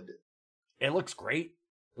good. It looks great.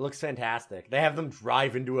 It looks fantastic. They have them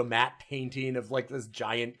drive into a matte painting of, like, this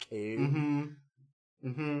giant cave. And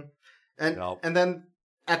then,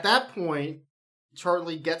 at that point,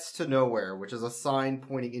 Charlie gets to nowhere, which is a sign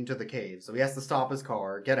pointing into the cave. So he has to stop his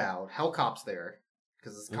car, get out. Hellcop's there,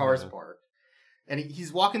 because his car's parked. And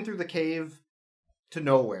he's walking through the cave to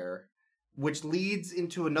nowhere, which leads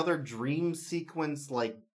into another dream sequence,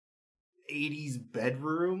 like 80s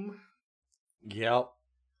bedroom. Yep.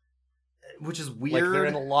 Which is weird. Like they're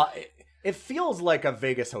in a lot. It feels like a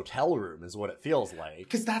Vegas hotel room, is what it feels like.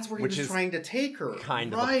 Because that's where he was trying to take her.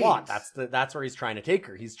 Kind of the plot. That's where he's trying to take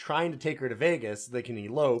her. He's trying to take her to Vegas so they can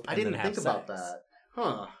elope. I didn't think about that.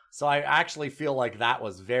 Huh. So I actually feel like that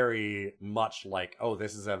was very much like, oh,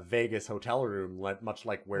 this is a Vegas hotel room, much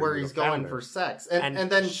like where he's going for sex, and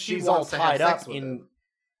then she's all tied up in,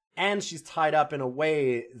 and she's tied up in a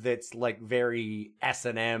way that's like very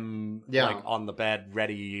S&M, like on the bed,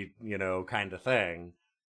 ready, kind of thing.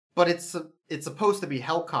 But it's supposed to be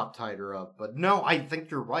Hellcop tied her up, but no, I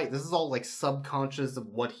think you're right. This is all like subconscious of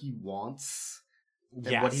what he wants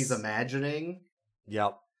and what he's imagining.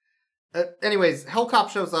 Yep. Anyways, Hellcop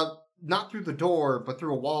shows up, not through the door, but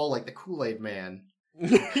through a wall like the Kool-Aid Man.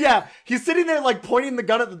 Yeah, he's sitting there like pointing the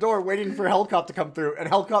gun at the door, waiting for Hellcop to come through, and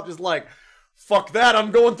Hellcop just like, fuck that,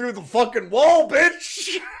 I'm going through the fucking wall,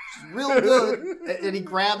 bitch! Real good. And he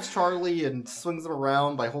grabs Charlie and swings him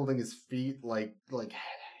around by holding his feet like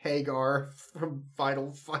Hagar from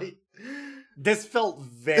Final Fight. This felt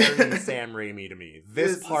very Sam Raimi to me.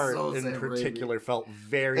 This part in particular felt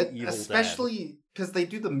very Evil Dead. Especially because they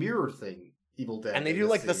do the mirror thing, Evil Dead. And they do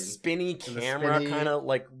like the spinny camera kind of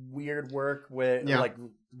like weird work with like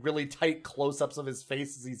really tight close-ups of his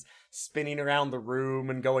face as he's spinning around the room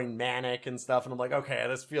and going manic and stuff. And I'm like, okay,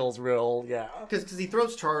 this feels real, Because he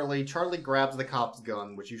throws Charlie. Charlie grabs the cop's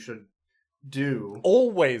gun, which you should do.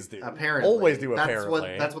 Always do. Apparently. Always do,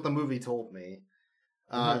 apparently. That's what the movie told me.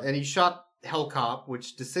 And he shot Hellcop,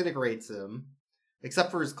 which disintegrates him,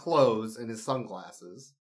 except for his clothes and his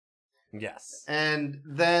sunglasses. Yes. And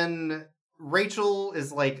then Rachel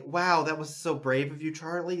is like, wow, that was so brave of you,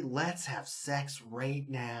 Charlie. Let's have sex right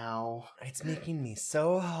now. It's making me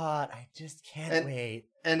so hot. I just can't wait.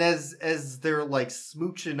 And as they're like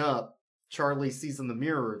smooching up, Charlie sees in the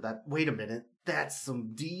mirror that, wait a minute, that's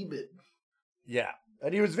some demon. Yeah.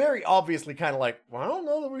 And he was very obviously kind of like, well, I don't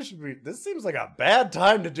know that we should be... This seems like a bad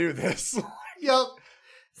time to do this. Yep.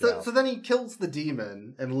 So then he kills the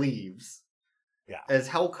demon and leaves. Yeah. As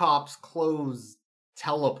Hellcop's clothes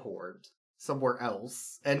teleport somewhere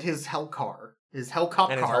else. And his Hellcar. His Hellcop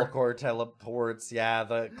car. And his Hellcar teleports. Yeah,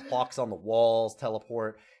 the clocks on the walls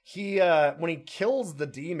teleport. He, when he kills the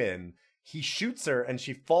demon... He shoots her, and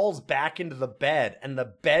she falls back into the bed, and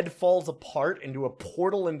the bed falls apart into a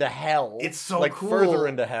portal into hell. It's so like, cool. Further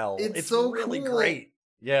into hell. It's so really cool. great.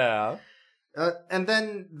 Yeah. And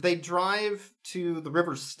then they drive to the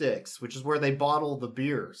river Styx, which is where they bottle the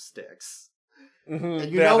beer Styx. Mm-hmm.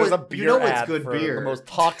 And there's a beer ad it's good for beer. The most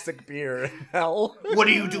toxic beer in hell. What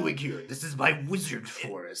are you doing here? This is my wizard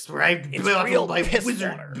forest, where I bottle my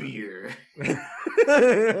wizard water. Beer.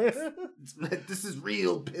 This is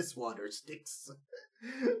real piss water, Styx.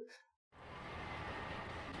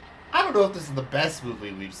 I don't know if this is the best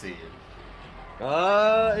movie we've seen.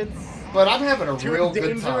 It's... But I'm having a real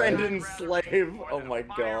good time. And Enslave. Oh my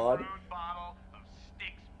god.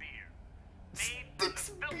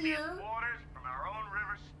 Styx beer?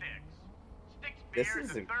 This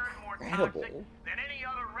is incredible. Than any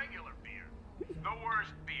other regular beer. The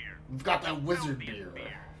worst beer. We've got that wizard beer.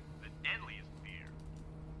 The deadliest beer.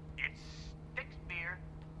 It's Styx beer.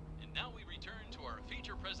 And now we return to our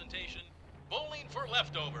feature presentation, Bowling for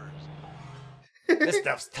Leftovers. This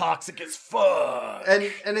stuff's toxic as fuck.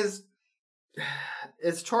 And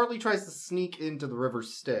as Charlie tries to sneak into the river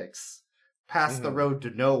Styx, past the road to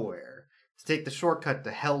nowhere, to take the shortcut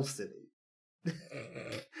to Hell City.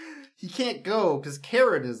 He can't go because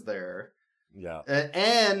Karen is there. Yeah.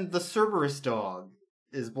 And the Cerberus dog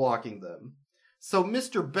is blocking them. So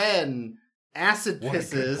Mr. Ben acid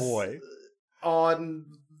pisses on...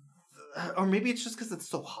 Or maybe it's just because it's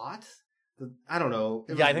so hot? I don't know.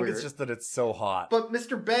 Yeah, I think it's just that it's so hot. But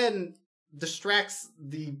Mr. Ben distracts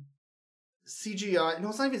the CGI... No,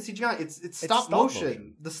 it's not even CGI. It's stop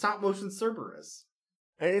motion. The stop motion Cerberus.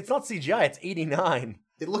 It's not CGI. It's 89.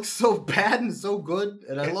 It looks so bad and so good,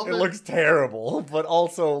 and I love it. It looks terrible, but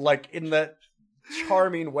also, like, in that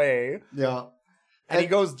charming way. Yeah. And he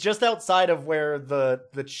goes just outside of where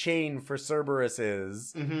the chain for Cerberus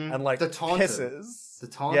is, and, like, pisses. To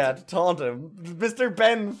taunt him. Yeah, to taunt him. Mr.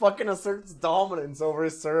 Ben fucking asserts dominance over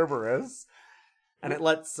Cerberus. And it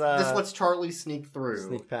lets... this lets Charlie sneak through.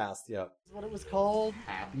 Sneak past, yeah. That's what it was called?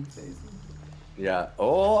 Happy Faces. Yeah.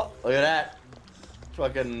 Oh, look at that.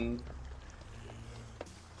 Fucking...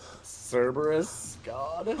 Cerberus,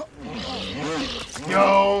 God.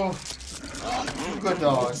 Yo! Good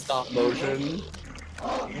dog. Stop motion.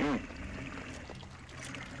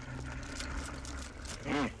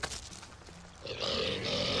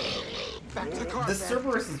 the car, This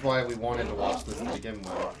Cerberus is why we wanted to watch this to begin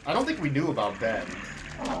with. I don't think we knew about Ben.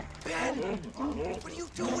 Ben, what are you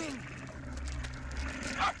doing?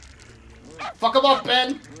 Fuck him up,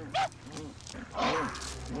 Ben!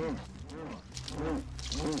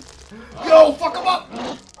 Yo, fuck him up!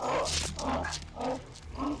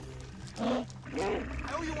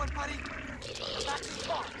 I owe you one, buddy. Back to the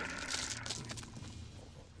bar.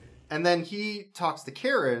 And then he talks to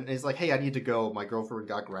Karen, and he's like, hey, I need to go. My girlfriend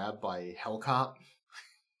got grabbed by a Hellcop.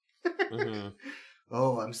 Mm-hmm.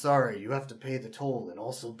 Oh, I'm sorry. You have to pay the toll and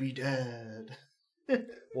also be dead.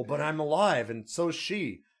 Well, but I'm alive, and so's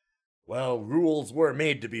she. Well, rules were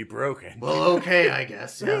made to be broken. Well, okay, I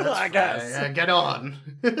guess. Yeah, I guess. Get on.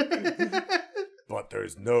 But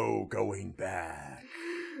there's no going back.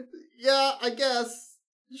 Yeah, I guess.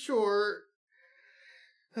 Sure.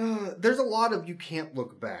 There's a lot of you can't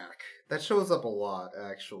look back. That shows up a lot,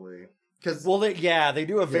 actually. Well, they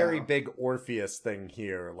do a very big Orpheus thing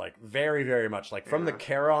here. Like, very, very much. Like, from the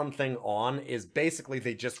Charon thing on is basically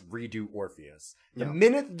they just redo Orpheus. The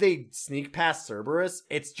minute they sneak past Cerberus,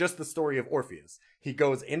 it's just the story of Orpheus. He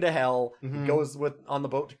goes into hell. He goes on the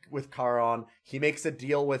boat with Charon. He makes a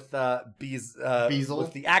deal with Beelzebub,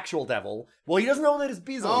 with the actual devil. Well, he doesn't know that it's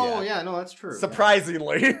Beelzebub yet. Oh, yeah, no, that's true.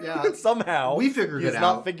 Surprisingly. Yeah. Somehow. We figured it out. He's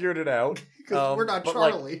not figured it out. Because we're not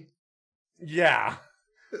Charlie. Yeah.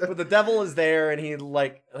 But the devil is there, and he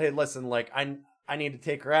like, hey, listen, like, I need to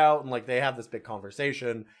take her out, and like they have this big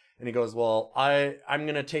conversation, and he goes, well, I'm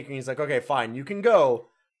gonna take her, and he's like, okay, fine, you can go,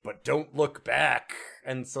 but don't look back.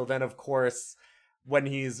 And so then, of course, when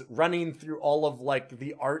he's running through all of like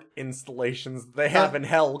the art installations they have in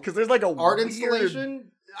hell, because there's like a art weird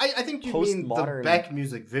installation. I think you mean the Beck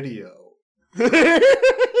music video.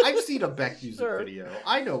 I've seen a Beck music video.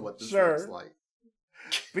 I know what this looks like.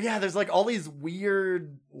 But yeah, there's like all these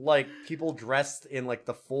weird like people dressed in like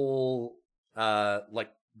the full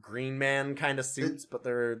like Green Man kind of suits, but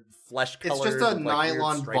they're flesh colored. It's just a with, like,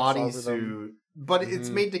 nylon bodysuit, but it's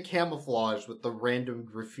made to camouflage with the random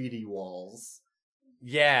graffiti walls.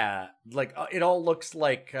 Yeah, like it all looks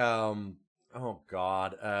like oh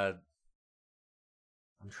god, I'm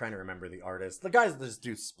trying to remember the artist. The guys that just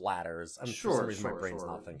do splatters. For some reason my brain's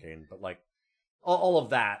not thinking, but like all of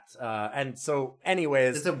that. And so,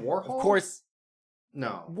 anyways, is it Warhol? Of course,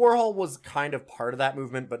 no. Warhol was kind of part of that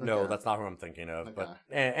movement, but no, that's not who I'm thinking of. Okay. But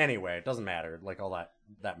anyway, it doesn't matter. Like all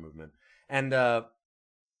that movement, and my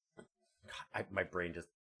brain just.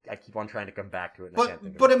 I keep on trying to come back to it. And I can't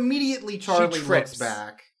think of it. Immediately Charlie looks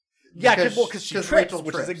back. Yeah, because she trips,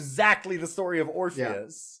 which is exactly the story of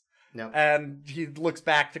Orpheus. Yeah. And he looks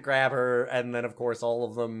back to grab her, and then of course all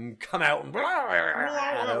of them come out and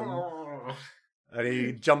at him. And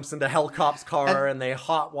he jumps into Hellcop's car, and they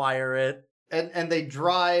hotwire it. And they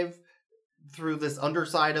drive through this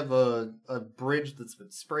underside of a bridge that's been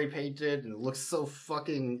spray painted, and it looks so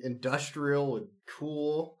fucking industrial and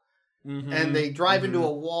cool. Mm-hmm. And they drive into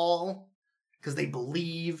a wall because they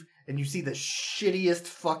believe, and you see the shittiest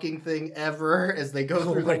fucking thing ever as they go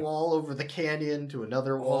through the wall over the canyon to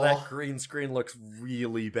another wall. Oh, that green screen looks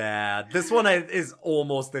really bad. This one is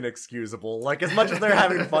almost inexcusable. Like, as much as they're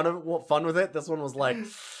having fun with it, this one was like...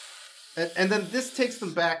 And then this takes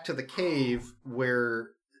them back to the cave where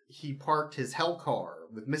he parked his hell car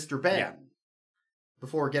with Mr. Ben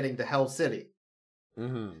before getting to Hell City.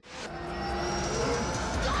 Mm-hmm.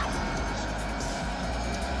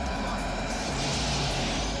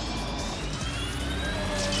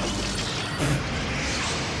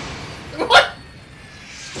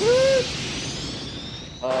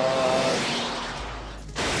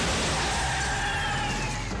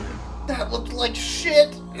 That looked like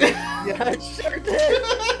shit. Yeah, it sure did.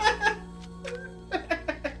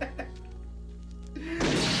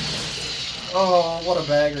 Oh, what a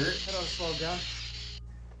banger. That ought to slow down.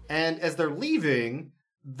 And as they're leaving,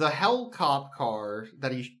 the Hellcop car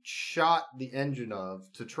that he shot the engine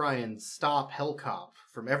of to try and stop Hellcop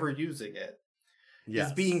from ever using it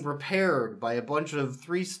is being repaired by a bunch of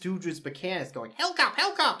Three Stooges mechanics going, Hellcop,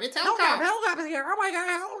 Hellcop, it's Hellcop! Hellcop is here! Oh my god,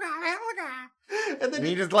 Hellcop, Hellcop! And then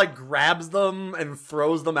he just, like, grabs them and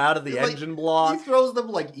throws them out of the engine block. He throws them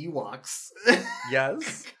like Ewoks.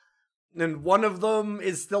 Yes. And one of them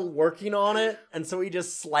is still working on it, and so he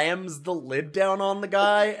just slams the lid down on the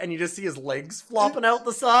guy, and you just see his legs flopping out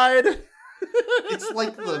the side. It's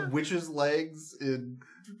like the witch's legs in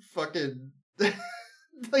fucking...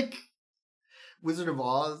 like... Wizard of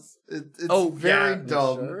Oz. It's very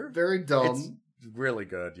dumb. Sure. Very dumb. It's really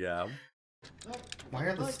good, yeah. Why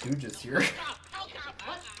are the Stooges here?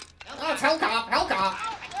 Oh, it's Hellcop!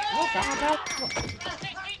 Hellcop!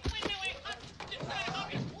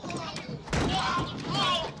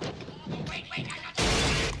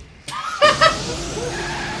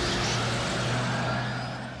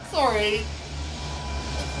 alright.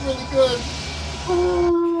 It's really good.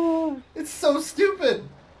 It's so stupid.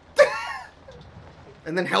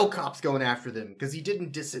 And then Hellcop's going after them because he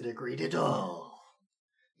didn't disintegrate at all.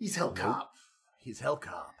 He's Hellcop. Nope. He's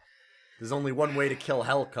Hellcop. There's only one way to kill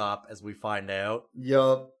Hellcop, as we find out.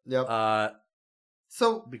 Yep.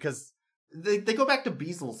 So because they go back to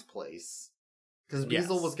Beasel's place because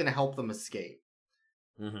Beasel was going to help them escape.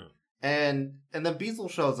 Mm-hmm. And then Beasel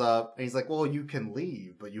shows up and he's like, "Well, you can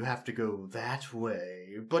leave, but you have to go that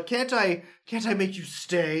way. But can't I make you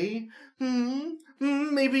stay?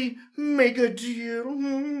 Maybe make a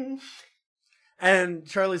deal." And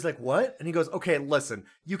Charlie's like, "What?" And he goes, "Okay, listen,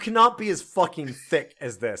 you cannot be as fucking thick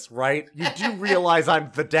as this, right? You do realize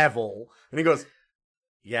I'm the devil." And he goes,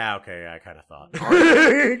 "Yeah, okay, I kind of thought."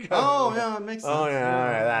 Oh, yeah, it makes sense. Oh,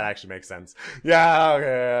 yeah, that actually makes sense. Yeah,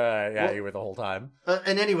 okay, yeah, well, you were the whole time.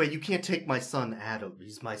 And anyway, you can't take my son, Adam.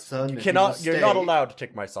 He's my son. You're not allowed to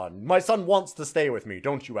take my son. My son wants to stay with me,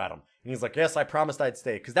 don't you, Adam? And he's like, "Yes, I promised I'd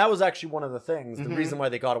stay." Because that was actually one of the things. The reason why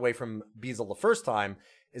they got away from Beasel the first time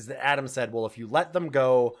is that Adam said, "Well, if you let them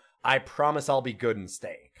go, I promise I'll be good and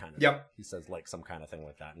stay." Kind of. Yep. He says like some kind of thing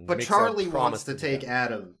like that. And but Charlie wants to take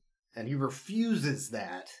Adam, and he refuses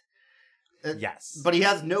that. Yes. But he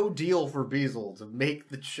has no deal for Beasel to make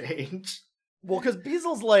the change. Well, because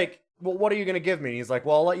Beasel's like, "Well, what are you going to give me?" And he's like,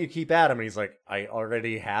 "Well, I'll let you keep Adam." And he's like, "I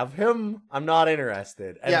already have him. I'm not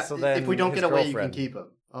interested." And so then if we don't get away, you can keep him.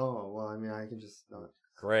 Oh, well, I mean, I can just not.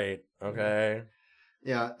 Great. Okay.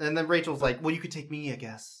 Yeah, and then Rachel's like, "Well, you could take me, I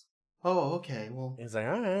guess." Oh, okay, well. He's like,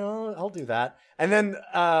 "All right, I'll do that." And then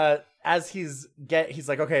as he's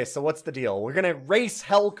like, "Okay, so what's the deal? We're going to race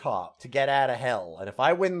Hellcop to get out of hell. And if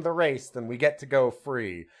I win the race, then we get to go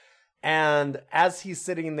free." And as he's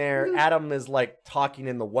sitting there, Adam is like talking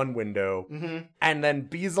in the one window. And then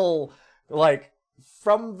Beasel, like,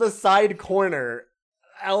 from the side corner,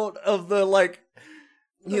 out of the, like,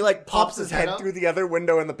 he like pops his head through the other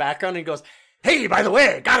window in the background and he goes, "Hey, by the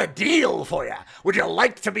way, got a deal for you. Would you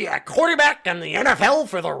like to be a quarterback in the NFL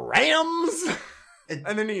for the Rams?" And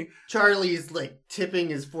then Charlie's like tipping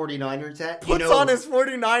his 49ers hat. Puts on his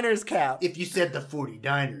 49ers cap. "If you said the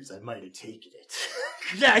 49ers, I might have taken it."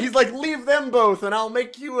 Yeah, he's like, "Leave them both and I'll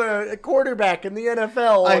make you a quarterback in the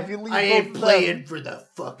NFL. I ain't playing for the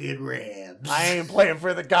fucking Rams. I ain't playing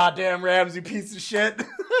for the goddamn Rams, you piece of shit."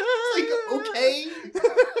 It's like, okay.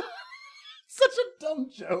 Such a dumb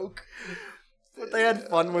joke. But they had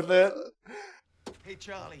fun with it. "Hey,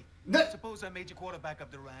 Charlie, suppose I made you quarterback of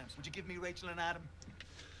the Rams. Would you give me Rachel and Adam?"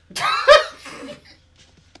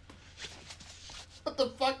 What the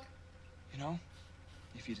fuck? "You know,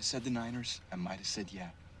 if you'd have said the Niners, I might have said yeah.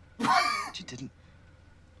 But you didn't.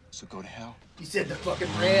 So go to hell." You said the fucking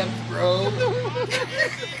Rams, bro.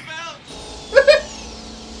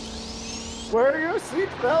 Wear your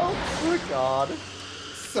seatbelt. Oh, God.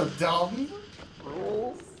 So dumb.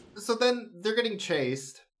 Rules. So then they're getting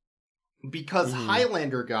chased because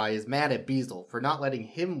Highlander guy is mad at Beasel for not letting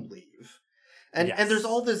him leave. And there's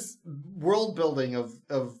all this world building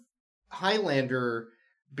of Highlander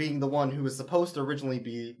being the one who was supposed to originally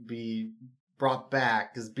be brought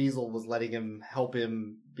back because Beasel was letting him help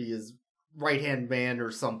him be his right-hand man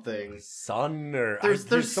or something. Son or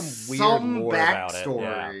there's some weird lore about it.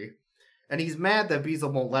 Yeah. And he's mad that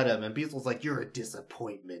Beasel won't let him, and Beasel's like, "You're a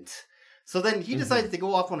disappointment." So then he decides to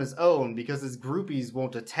go off on his own because his groupies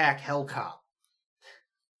won't attack Hellcop.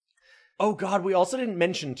 Oh God, we also didn't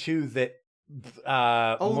mention too that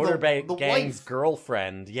Motorbike Gang's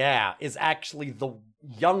girlfriend, is actually the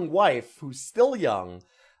young wife, who's still young,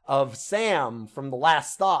 of Sam from the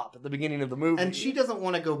last stop at the beginning of the movie. And she doesn't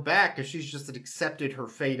want to go back because she's just accepted her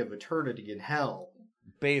fate of eternity in hell.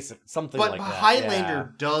 Basic, something like that. But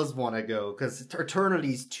Highlander does want to go because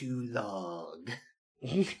eternity's too long.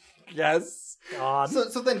 Yes, God.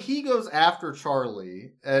 So then he goes after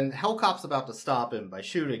Charlie, and Hellcop's about to stop him by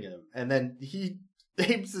shooting him, and then he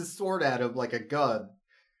aims his sword at him like a gun.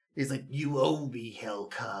 He's like, "You owe me,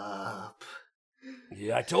 Hellcop."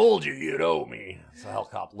 Yeah, I told you you'd owe me. So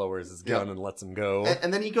Hellcop lowers his gun and lets him go.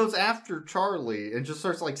 And then he goes after Charlie and just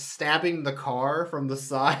starts like stabbing the car from the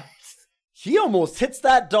side. He almost hits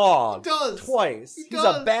that dog. He does. Twice. He's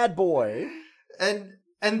a bad boy.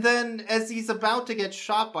 And then as he's about to get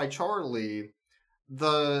shot by Charlie,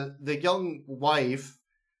 the young wife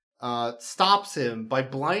stops him by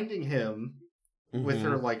blinding him with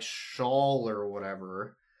her like shawl or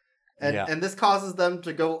whatever. And this causes them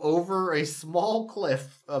to go over a small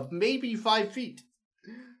cliff of maybe 5 feet.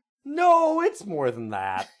 No, it's more than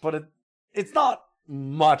that, but it's not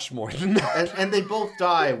much more than that. And they both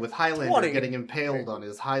die with Highlander getting impaled on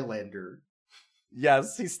his Highlander.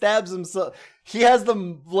 Yes, he stabs himself. He has the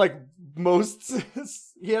most.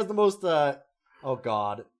 He has the most. Oh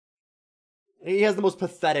God. He has the most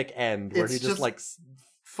pathetic end where he just like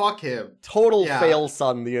fuck him. Total fail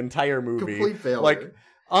son the entire movie. Complete failure. Like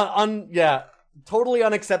totally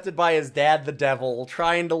unaccepted by his dad, the devil,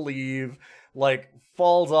 trying to leave. Like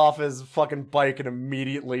falls off his fucking bike and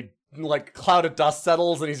immediately. Like cloud of dust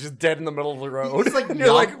settles and he's just dead in the middle of the road. He's like,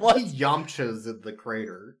 you're like, what? He Yamchas in the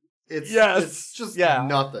crater. It's just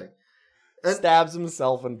nothing. And, stabs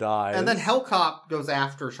himself and dies. And then Hellcop goes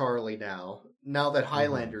after Charlie now that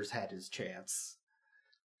Highlander's had his chance.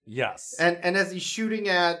 Yes. And as he's shooting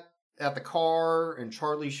at the car and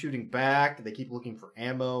Charlie's shooting back, they keep looking for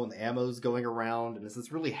ammo and the ammo's going around and it's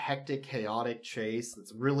this really hectic, chaotic chase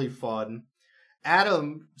that's really fun.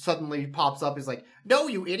 Adam suddenly pops up. He's like, "No,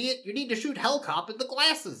 you idiot! You need to shoot Hellcop in the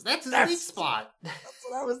glasses. That's his weak spot." That's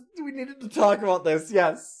what we needed to talk about this.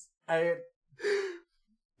 Yes, you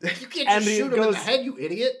can't just shoot him in the head, you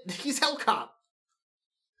idiot. He's Hellcop.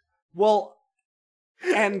 Well,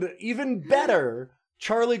 and even better,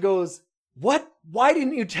 Charlie goes, "What? Why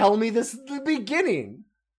didn't you tell me this at the beginning?"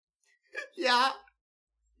 Yeah,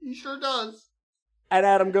 he sure does. And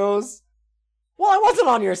Adam goes, "Well, I wasn't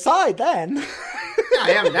on your side then." Yeah, I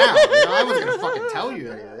am now. I wasn't gonna fucking tell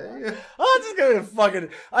you anything. I'm just gonna fucking...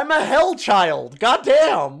 I'm a hell child.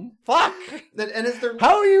 Goddamn. Fuck. And is there...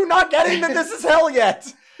 How are you not getting that this is hell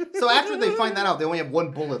yet? So after they find that out, they only have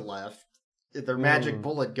one bullet left. Their magic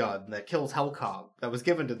bullet gun that kills Hellcop that was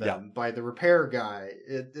given to them by the repair guy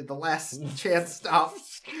at the last chance stop.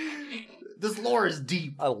 This lore is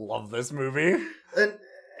deep. I love this movie.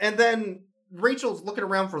 And then Rachel's looking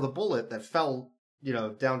around for the bullet that fell,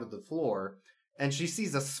 down to the floor, and she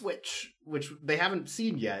sees a switch, which they haven't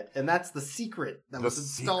seen yet, and that's the secret that was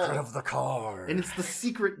installed. The secret of the car. And it's the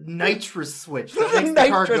secret nitrous switch that makes the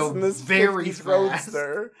car go very fast.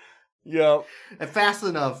 Yep. And fast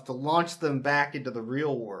enough to launch them back into the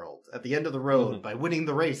real world at the end of the road by winning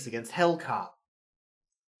the race against Hellcop.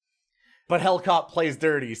 But Hellcop plays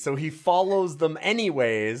dirty, so he follows them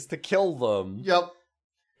anyways to kill them. Yep.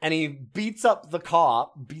 And he beats up the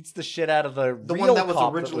cop, beats the shit out of the real one that was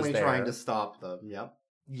cop originally that was trying to stop them. Yep.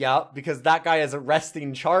 Yep, because that guy is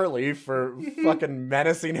arresting Charlie for fucking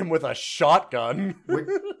menacing him with a shotgun.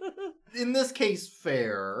 In this case,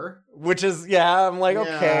 fair. Which is, I'm like,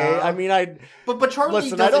 okay. I mean, But Charlie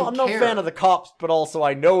listen, doesn't I'm no fan of the cops, but also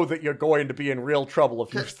I know that you're going to be in real trouble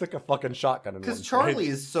if you stick a fucking shotgun in one. Because Charlie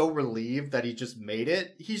is so relieved that he just made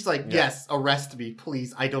it. He's like, yes, arrest me,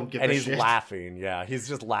 please. I don't give a shit. And he's laughing, He's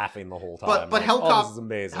just laughing the whole time. But Hellcop, this is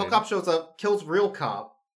amazing. Hellcop shows up, kills real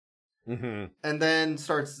cop, and then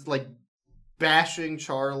starts, bashing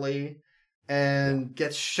Charlie, and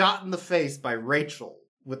gets shot in the face by Rachel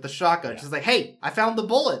with the shotgun. She's like, "Hey, I found the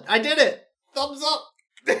bullet. I did it. Thumbs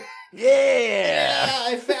up." Yeah,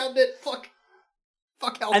 I found it. Fuck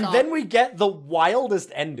Hellcop. And then we get the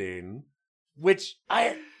wildest ending, which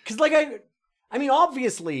I mean,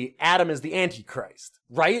 obviously Adam is the Antichrist,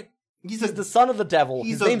 right? He's the son of the devil.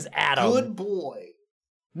 His name's Adam. Good boy.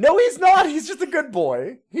 No, he's not. He's just a good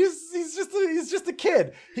boy. He's just a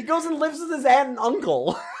kid. He goes and lives with his aunt and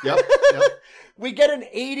uncle. Yep. We get an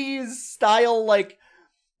 80s style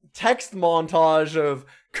text montage of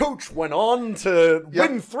Coach went on to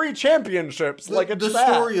win 3 championships. The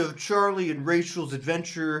story of Charlie and Rachel's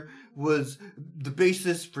adventure was the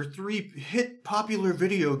basis for 3 hit popular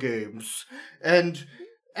video games. And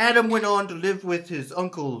Adam went on to live with his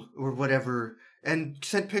uncle or whatever and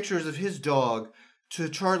sent pictures of his dog to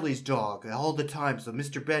Charlie's dog all the time so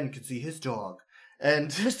Mr. Ben could see his dog. And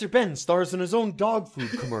Mr. Ben stars in his own dog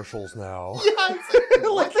food commercials now. Yeah,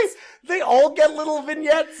 they all get little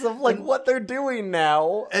vignettes of what they're doing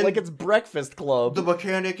now. And it's Breakfast Club. The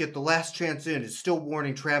mechanic at the Last Chance Inn is still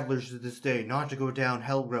warning travelers to this day not to go down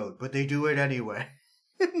Hell Road, but they do it anyway.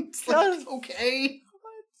 It's okay.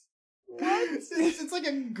 What? It's like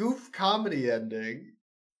a goof comedy ending.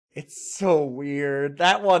 It's so weird.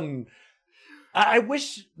 That one... I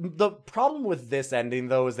wish... The problem with this ending,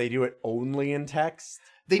 though, is they do it only in text.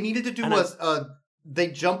 They needed to do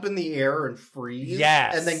they jump in the air and freeze.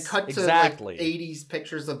 Yes, and then cut to 80s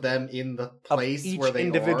pictures of them in the place of each where they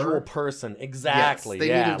individual are. person. Exactly. Yes,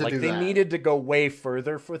 they needed to do they that. needed to go way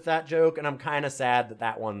further with that joke, and I'm kind of sad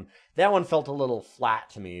that one felt a little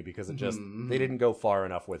flat to me because it just they didn't go far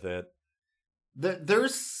enough with it.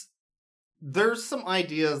 There's some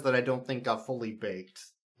ideas that I don't think got fully baked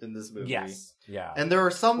in this movie. Yes. Yeah. And there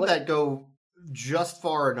are some that go just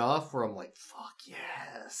far enough where I'm like, fuck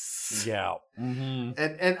yes. Yeah. Mm-hmm.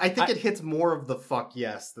 And I think it hits more of the fuck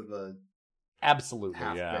yes than the Absolutely,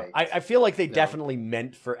 half-baked. I feel like they definitely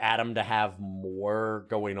meant for Adam to have more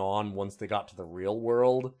going on once they got to the real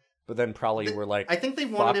world, but then probably were like, I think they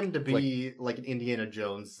wanted him to be like an Indiana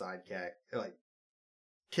Jones sidekick, like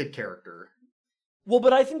kid character. Well,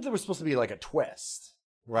 but I think there was supposed to be like a twist,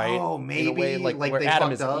 right? Oh, maybe in a way, like where they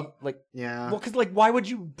Adam fucked up. Well, because like, why would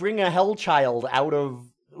you bring a hell child out of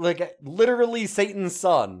like literally Satan's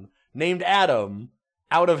son named Adam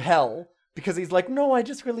out of hell? Because he's like, no, I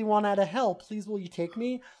just really want out of hell. Please, will you take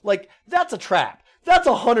me? Like, that's a trap. That's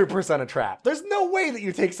 100% a trap. There's no way that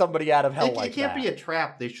you take somebody out of hell like that. It can't be a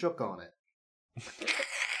trap. They shook on it.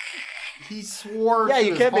 He swore to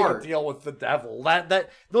you can't heart. make a deal with the devil.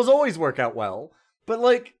 Those always work out well. But,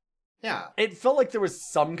 like, yeah, it felt like there was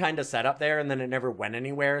some kind of setup there, and then it never went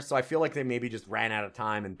anywhere. So I feel like they maybe just ran out of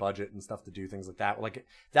time and budget and stuff to do things like that. Like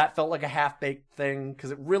that felt like a half-baked thing, because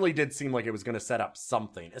it really did seem like it was going to set up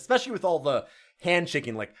something, especially with all the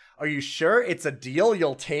handshaking. Like, are you sure it's a deal?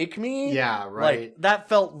 You'll take me? Yeah, right. Like that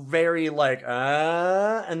felt very like,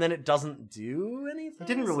 and then it doesn't do anything. It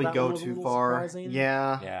didn't really go too far. Surprising.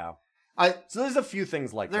 Yeah. So there's a few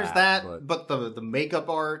things like there's that. But the makeup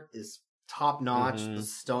art is top notch. The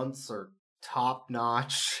stunts are top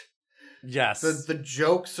notch. Yes. The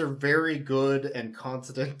jokes are very good and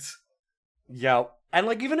constant. Yeah. And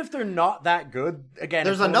like even if they're not that good, again,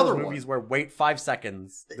 there's it's another one of those movies where wait 5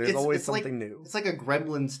 seconds. There's always something new. It's like a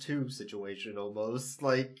Gremlins 2 situation almost.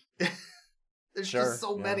 Like there's just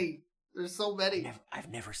so many. There's so many. I've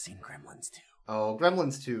never seen Gremlins 2. Oh,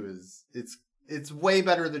 Gremlins 2 is it's way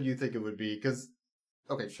better than you think it would be. Because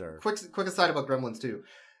quick aside about Gremlins 2.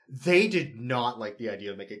 They did not like the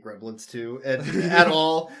idea of making Gremlins 2 at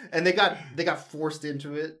all, and they got forced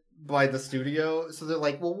into it by the studio. So they're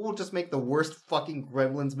like, "Well, we'll just make the worst fucking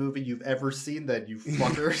Gremlins movie you've ever seen, then, you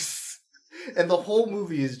fuckers." And the whole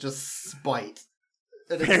movie is just spite.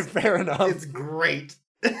 And fair enough. It's great.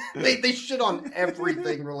 they shit on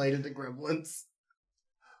everything related to Gremlins.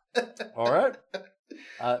 All right,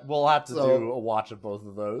 we'll have to do a watch of both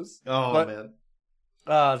of those. Oh man.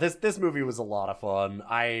 This movie was a lot of fun.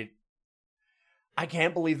 I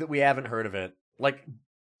can't believe that we haven't heard of it. Like,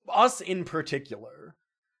 us in particular.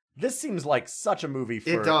 This seems like such a movie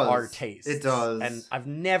for our taste. It does. And I've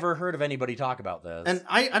never heard of anybody talk about this. And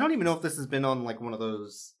I don't even know if this has been on like one of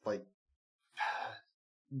those like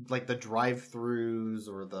the drive-thrus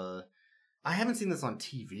or the... I haven't seen this on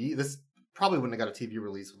TV. This probably wouldn't have got a TV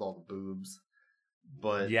release with all the boobs.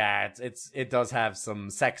 But yeah, it does have some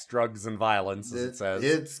sex, drugs, and violence, as it says.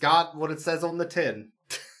 It's got what it says on the tin.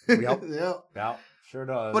 Yep. Yep, sure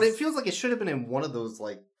does. But it feels like it should have been in one of those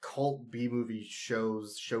like cult B-movie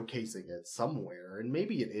shows showcasing it somewhere, and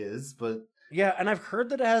maybe it is, but yeah, and I've heard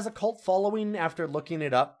that it has a cult following after looking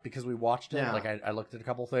it up because we watched it. Yeah. Like I looked at a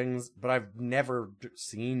couple things, but I've never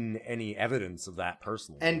seen any evidence of that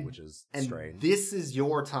personally, which is strange. This is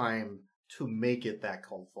your time to make it that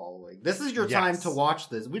cult following. This is your time to watch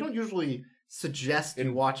this. We don't usually suggest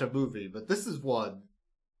you watch a movie, but this is one.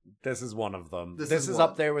 This is one of them. This is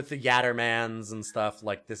up there with the Yattermans and stuff.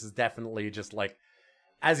 Like, this is definitely just like,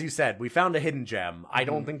 as you said, we found a hidden gem. I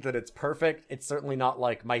don't think that it's perfect. It's certainly not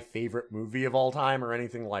like my favorite movie of all time or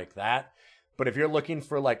anything like that. But if you're looking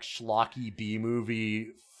for like schlocky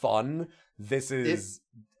B-movie fun, this is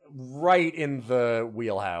right in the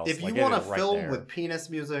wheelhouse. If you want a film with penis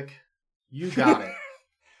music, you got it.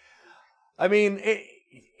 I mean,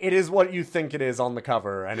 it is what you think it is on the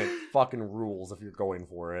cover, and it fucking rules if you're going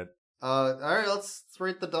for it. All right, let's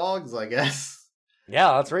rate the dogs, I guess.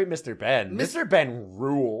 Yeah, let's rate Mr. Ben. Mr. Ben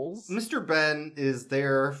rules. Mr. Ben is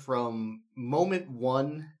there from moment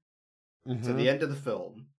one to the end of the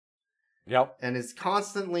film. Yep. And is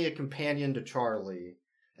constantly a companion to Charlie,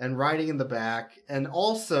 and riding in the back, and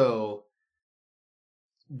also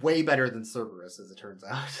way better than Cerberus, as it turns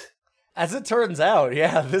out. As it turns out,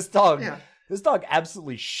 yeah, this dog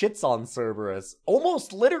absolutely shits on Cerberus.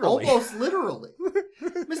 Almost literally.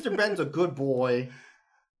 Mr. Ben's a good boy.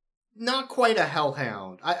 Not quite a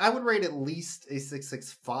hellhound. I would rate at least a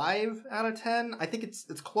 6.65 out of 10. I think it's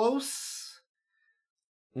close.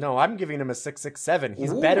 No, I'm giving him a 6.67.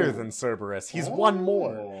 He's better than Cerberus. He's one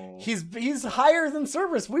more. He's higher than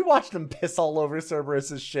Cerberus. We watched him piss all over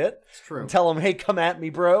Cerberus's shit. It's true. And tell him, hey, come at me,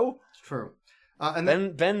 bro. It's true. And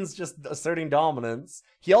then Ben's just asserting dominance.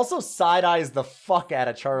 He also side-eyes the fuck out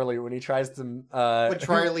of Charlie when he tries to when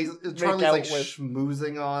Charlie's like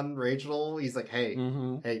schmoozing on Rachel. He's like, hey,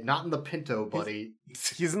 not in the Pinto, buddy.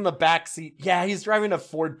 He's in the back seat. Yeah, he's driving a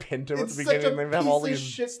Ford Pinto at the beginning. They have all these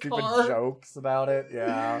stupid jokes about it.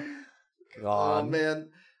 Yeah. God. Oh, man.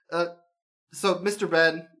 So, Mr.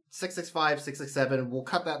 Ben, 6.65, 6.67. We'll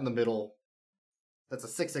cut that in the middle. That's a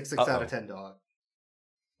 666 out of 10 dog.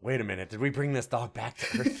 Wait a minute. Did we bring this dog back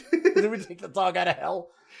to Earth? Did we take the dog out of hell?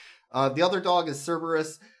 The other dog is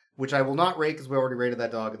Cerberus, which I will not rate because we already rated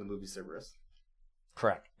that dog in the movie Cerberus.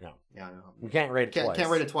 Correct. No. Yeah, I know. We can't rate it twice. Can't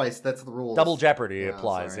rate it twice. That's the rules. Double jeopardy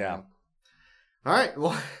applies, sorry, yeah. All right,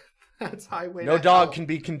 well, that's Highway No to dog Hell. can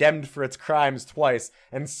be condemned for its crimes twice,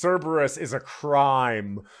 and Cerberus is a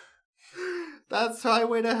crime. That's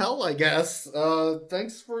Highway to Hell, I guess.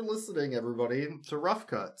 Thanks for listening, everybody, to Rough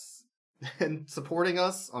Cuts and supporting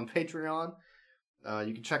us on Patreon.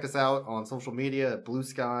 You can check us out on social media at Blue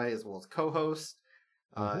Sky as well as co-host.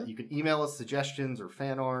 You can email us suggestions or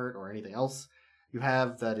fan art or anything else you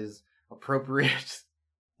have that is appropriate.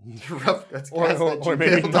 or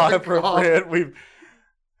maybe not appropriate. We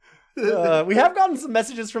have gotten some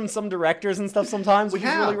messages from some directors and stuff sometimes, which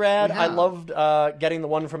is really rad. I loved getting the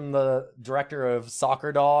one from the director of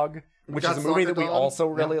Soccer Dog, which is a movie that we also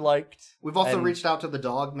really liked. We've also reached out to the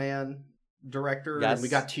Dog Man director, and we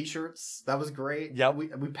got t-shirts. That was great. Yeah, we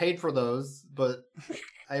paid for those, but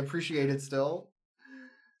I appreciate it still.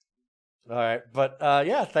 All right, but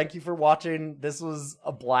yeah, thank you for watching. This was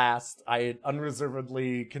a blast. I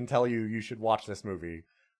unreservedly can tell you should watch this movie,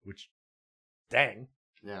 which, dang.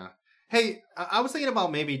 Yeah. Hey, I was thinking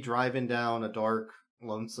about maybe driving down a dark,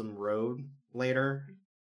 lonesome road later.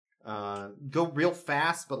 Go real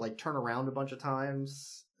fast, but like turn around a bunch of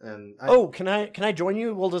times. And can I join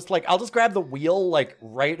you? I'll just grab the wheel like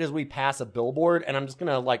right as we pass a billboard, and I'm just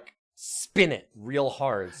gonna like spin it real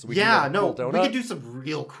hard. So we can cool donut. We could do some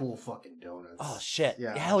real cool fucking donuts. Oh shit!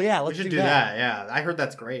 Yeah, hell yeah! Let's do that. Yeah, I heard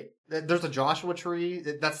that's great. There's a Joshua tree.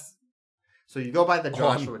 So you go by the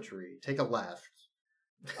Joshua tree, take a left.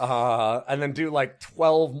 And then do like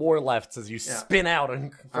 12 more lefts as you spin out.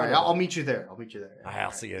 And all right, I'll meet you there.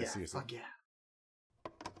 I'll see you. Yeah, see you soon. Fuck yeah.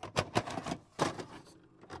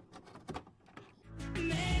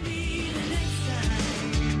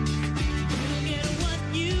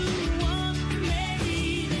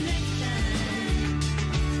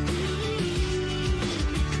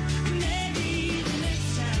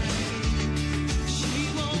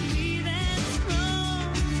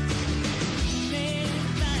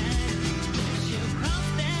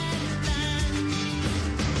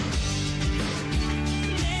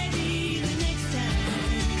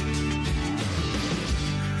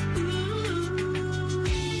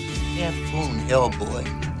 Phone hell, boy.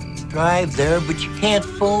 Drive there, but you can't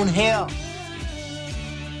phone hell.